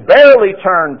 having barely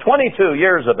turned 22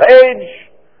 years of age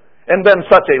and been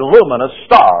such a luminous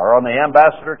star on the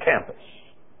Ambassador campus.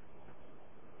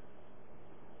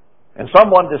 And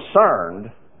someone discerned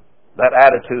that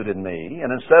attitude in me,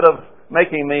 and instead of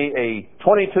making me a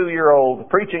 22-year-old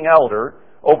preaching elder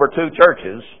over 2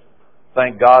 churches,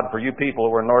 thank God for you people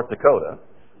who are in North Dakota,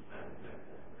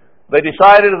 they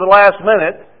decided at the last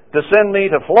minute to send me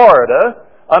to Florida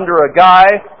under a guy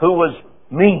who was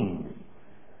mean.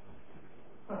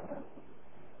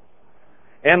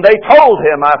 And they told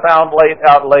him, I found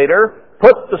out later,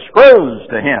 put the screws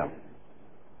to him.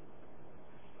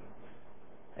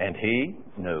 And he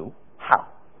knew how.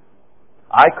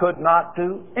 I could not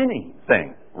do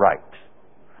anything right.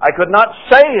 I could not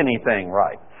say anything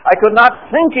right. I could not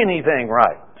think anything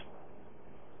right.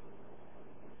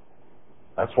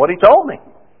 That's what he told me.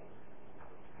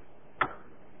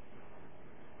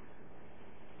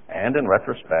 And in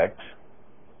retrospect,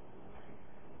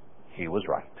 he was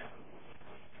right.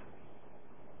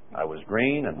 I was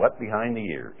green and wet behind the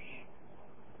ears.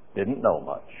 Didn't know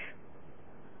much.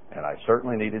 And I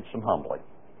certainly needed some humbling.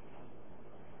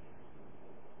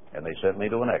 And they sent me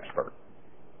to an expert.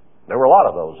 There were a lot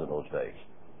of those in those days.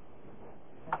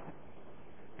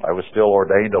 I was still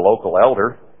ordained a local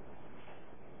elder,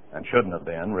 and shouldn't have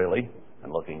been, really.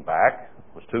 And looking back,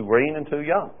 was too green and too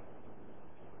young.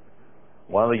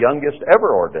 One of the youngest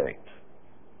ever ordained,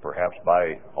 perhaps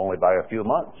only by a few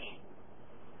months.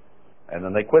 And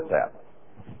then they quit that.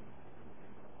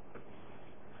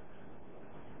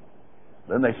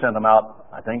 Then they sent them out,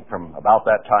 I think from about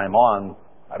that time on.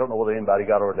 I don't know whether anybody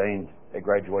got ordained at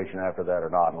graduation after that or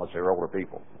not, unless they were older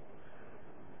people.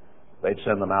 They'd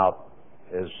send them out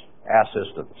as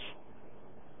assistants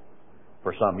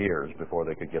for some years before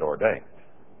they could get ordained.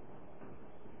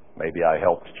 Maybe I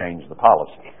helped change the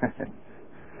policy.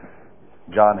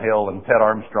 John Hill and Ted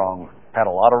Armstrong had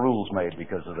a lot of rules made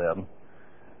because of them.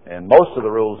 And most of the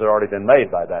rules had already been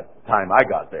made by that time I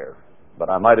got there. But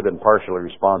I might have been partially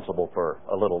responsible for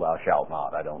a little thou shalt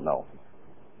not. I don't know.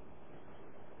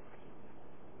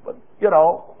 But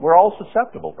we're all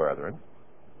susceptible, brethren.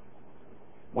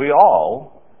 We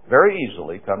all very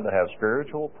easily come to have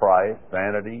spiritual pride,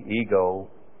 vanity, ego,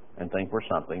 and think we're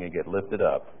something and get lifted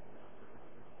up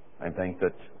and think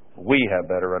that we have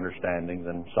better understanding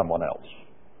than someone else.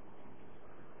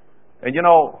 And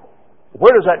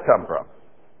where does that come from?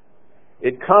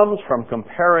 It comes from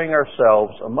comparing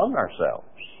ourselves among ourselves.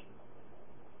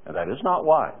 And that is not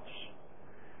wise.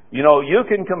 You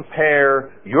can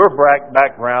compare your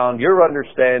background, your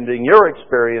understanding, your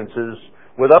experiences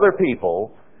with other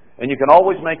people, and you can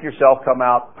always make yourself come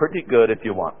out pretty good if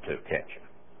you want to, can't you?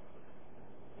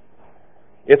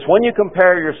 It's when you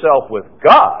compare yourself with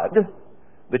God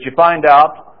that you find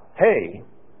out, hey,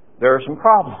 there are some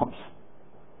problems.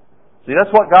 See,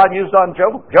 that's what God used on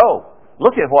Job.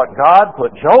 Look at what God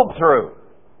put Job through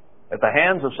at the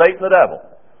hands of Satan the devil.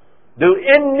 Do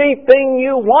anything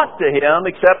you want to him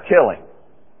except kill him.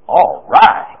 All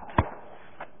right.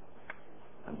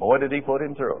 And boy, did he put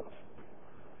him through it.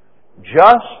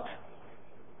 Just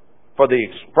for the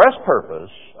express purpose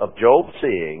of Job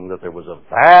seeing that there was a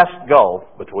vast gulf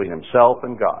between himself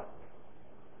and God.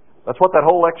 That's what that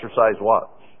whole exercise was.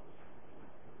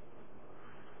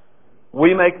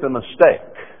 We make the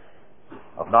mistake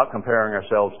of not comparing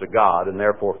ourselves to God and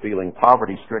therefore feeling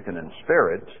poverty-stricken in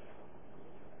spirit.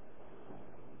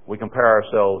 We compare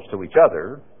ourselves to each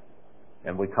other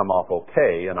and we come off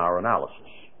okay in our analysis.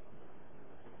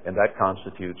 And that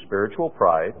constitutes spiritual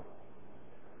pride,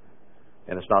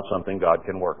 and it's not something God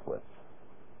can work with.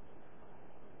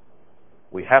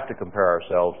 We have to compare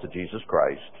ourselves to Jesus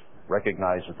Christ,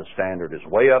 recognize that the standard is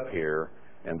way up here,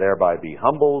 and thereby be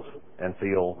humbled and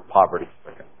feel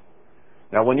poverty-stricken.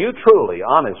 Now, when you truly,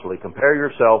 honestly compare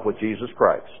yourself with Jesus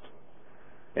Christ,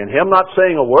 and Him not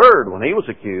saying a word when He was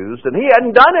accused, and He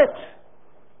hadn't done it.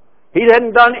 He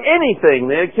hadn't done anything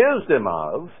they accused Him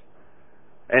of,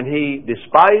 and He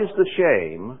despised the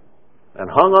shame and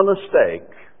hung on the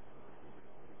stake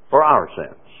for our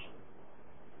sins.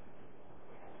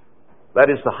 That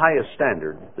is the highest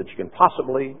standard that you can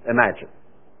possibly imagine.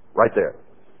 Right there.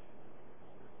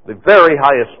 The very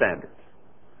highest standard.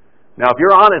 Now, if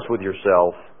you're honest with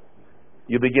yourself,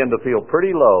 you begin to feel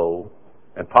pretty low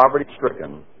and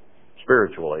poverty-stricken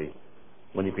spiritually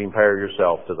when you compare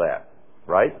yourself to that.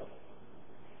 Right?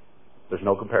 There's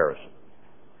no comparison.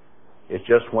 It's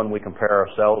just when we compare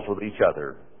ourselves with each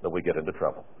other that we get into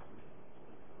trouble.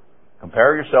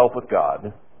 Compare yourself with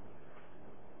God,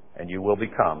 and you will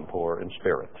become poor in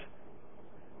spirit.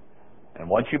 And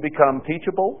once you become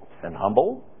teachable and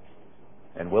humble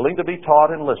and willing to be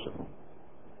taught and listen,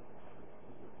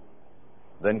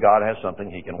 then God has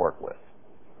something He can work with.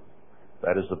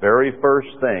 That is the very first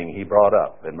thing He brought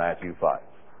up in Matthew 5.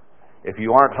 If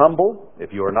you aren't humble,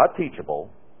 if you are not teachable,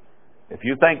 if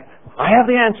you think, I have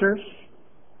the answers,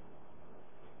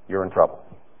 you're in trouble.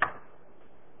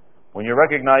 When you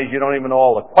recognize you don't even know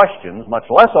all the questions, much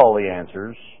less all the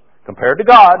answers, compared to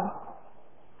God,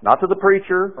 not to the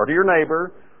preacher or to your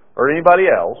neighbor or anybody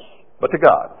else, but to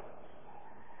God,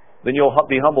 then you'll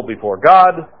be humble before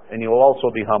God, and you'll also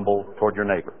be humble toward your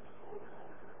neighbor.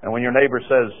 And when your neighbor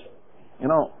says,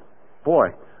 boy,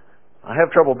 I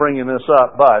have trouble bringing this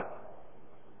up, but,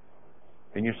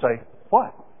 and you say,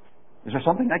 what? Is there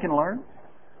something I can learn?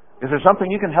 Is there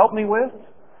something you can help me with?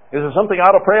 Is there something I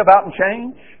ought to pray about and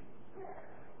change?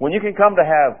 When you can come to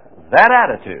have that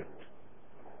attitude,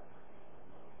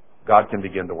 God can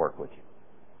begin to work with you.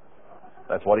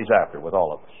 That's what He's after with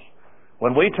all of us.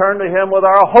 When we turn to Him with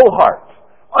our whole heart,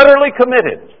 utterly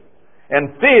committed,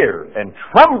 and fear and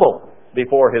tremble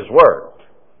before His Word,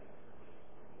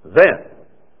 then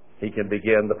He can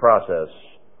begin the process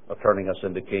of turning us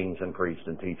into kings and priests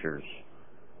and teachers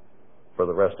for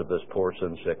the rest of this poor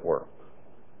sin-sick world.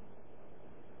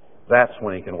 That's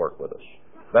when He can work with us.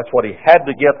 That's what He had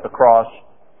to get across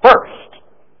first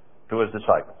to His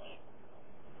disciples.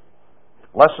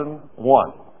 Lesson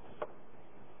 1.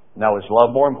 Now, is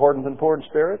love more important than poor in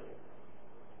spirit?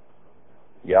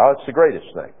 Yeah, it's the greatest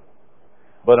thing.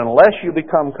 But unless you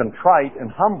become contrite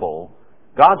and humble,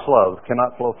 God's love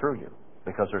cannot flow through you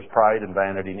because there's pride and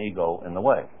vanity and ego in the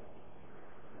way.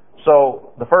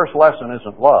 So, the first lesson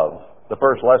isn't love. The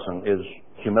first lesson is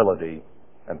humility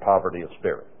and poverty of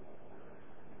spirit.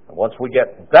 And once we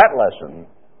get that lesson,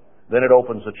 then it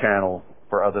opens the channel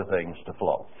for other things to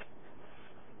flow.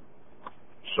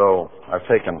 So I've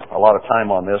taken a lot of time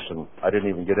on this, and I didn't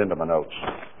even get into my notes,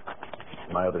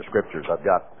 my other scriptures. I've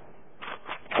got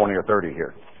 20 or 30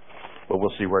 here, but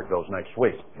we'll see where it goes next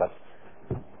week. But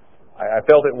I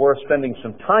felt it worth spending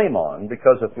some time on,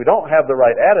 because if we don't have the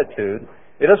right attitude,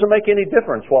 it doesn't make any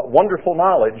difference what wonderful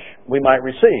knowledge we might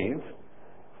receive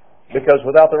Because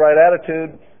without the right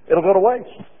attitude, it'll go to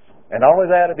waste. And not only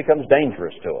that, it becomes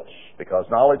dangerous to us, because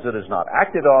knowledge that is not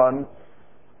acted on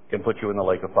can put you in the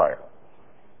lake of fire.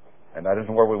 And that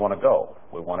isn't where we want to go.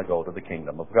 We want to go to the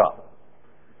kingdom of God.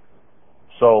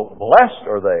 So blessed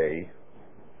are they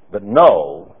that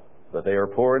know that they are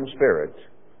poor in spirit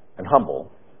and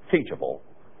humble, teachable,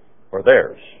 for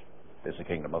theirs is the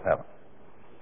kingdom of heaven.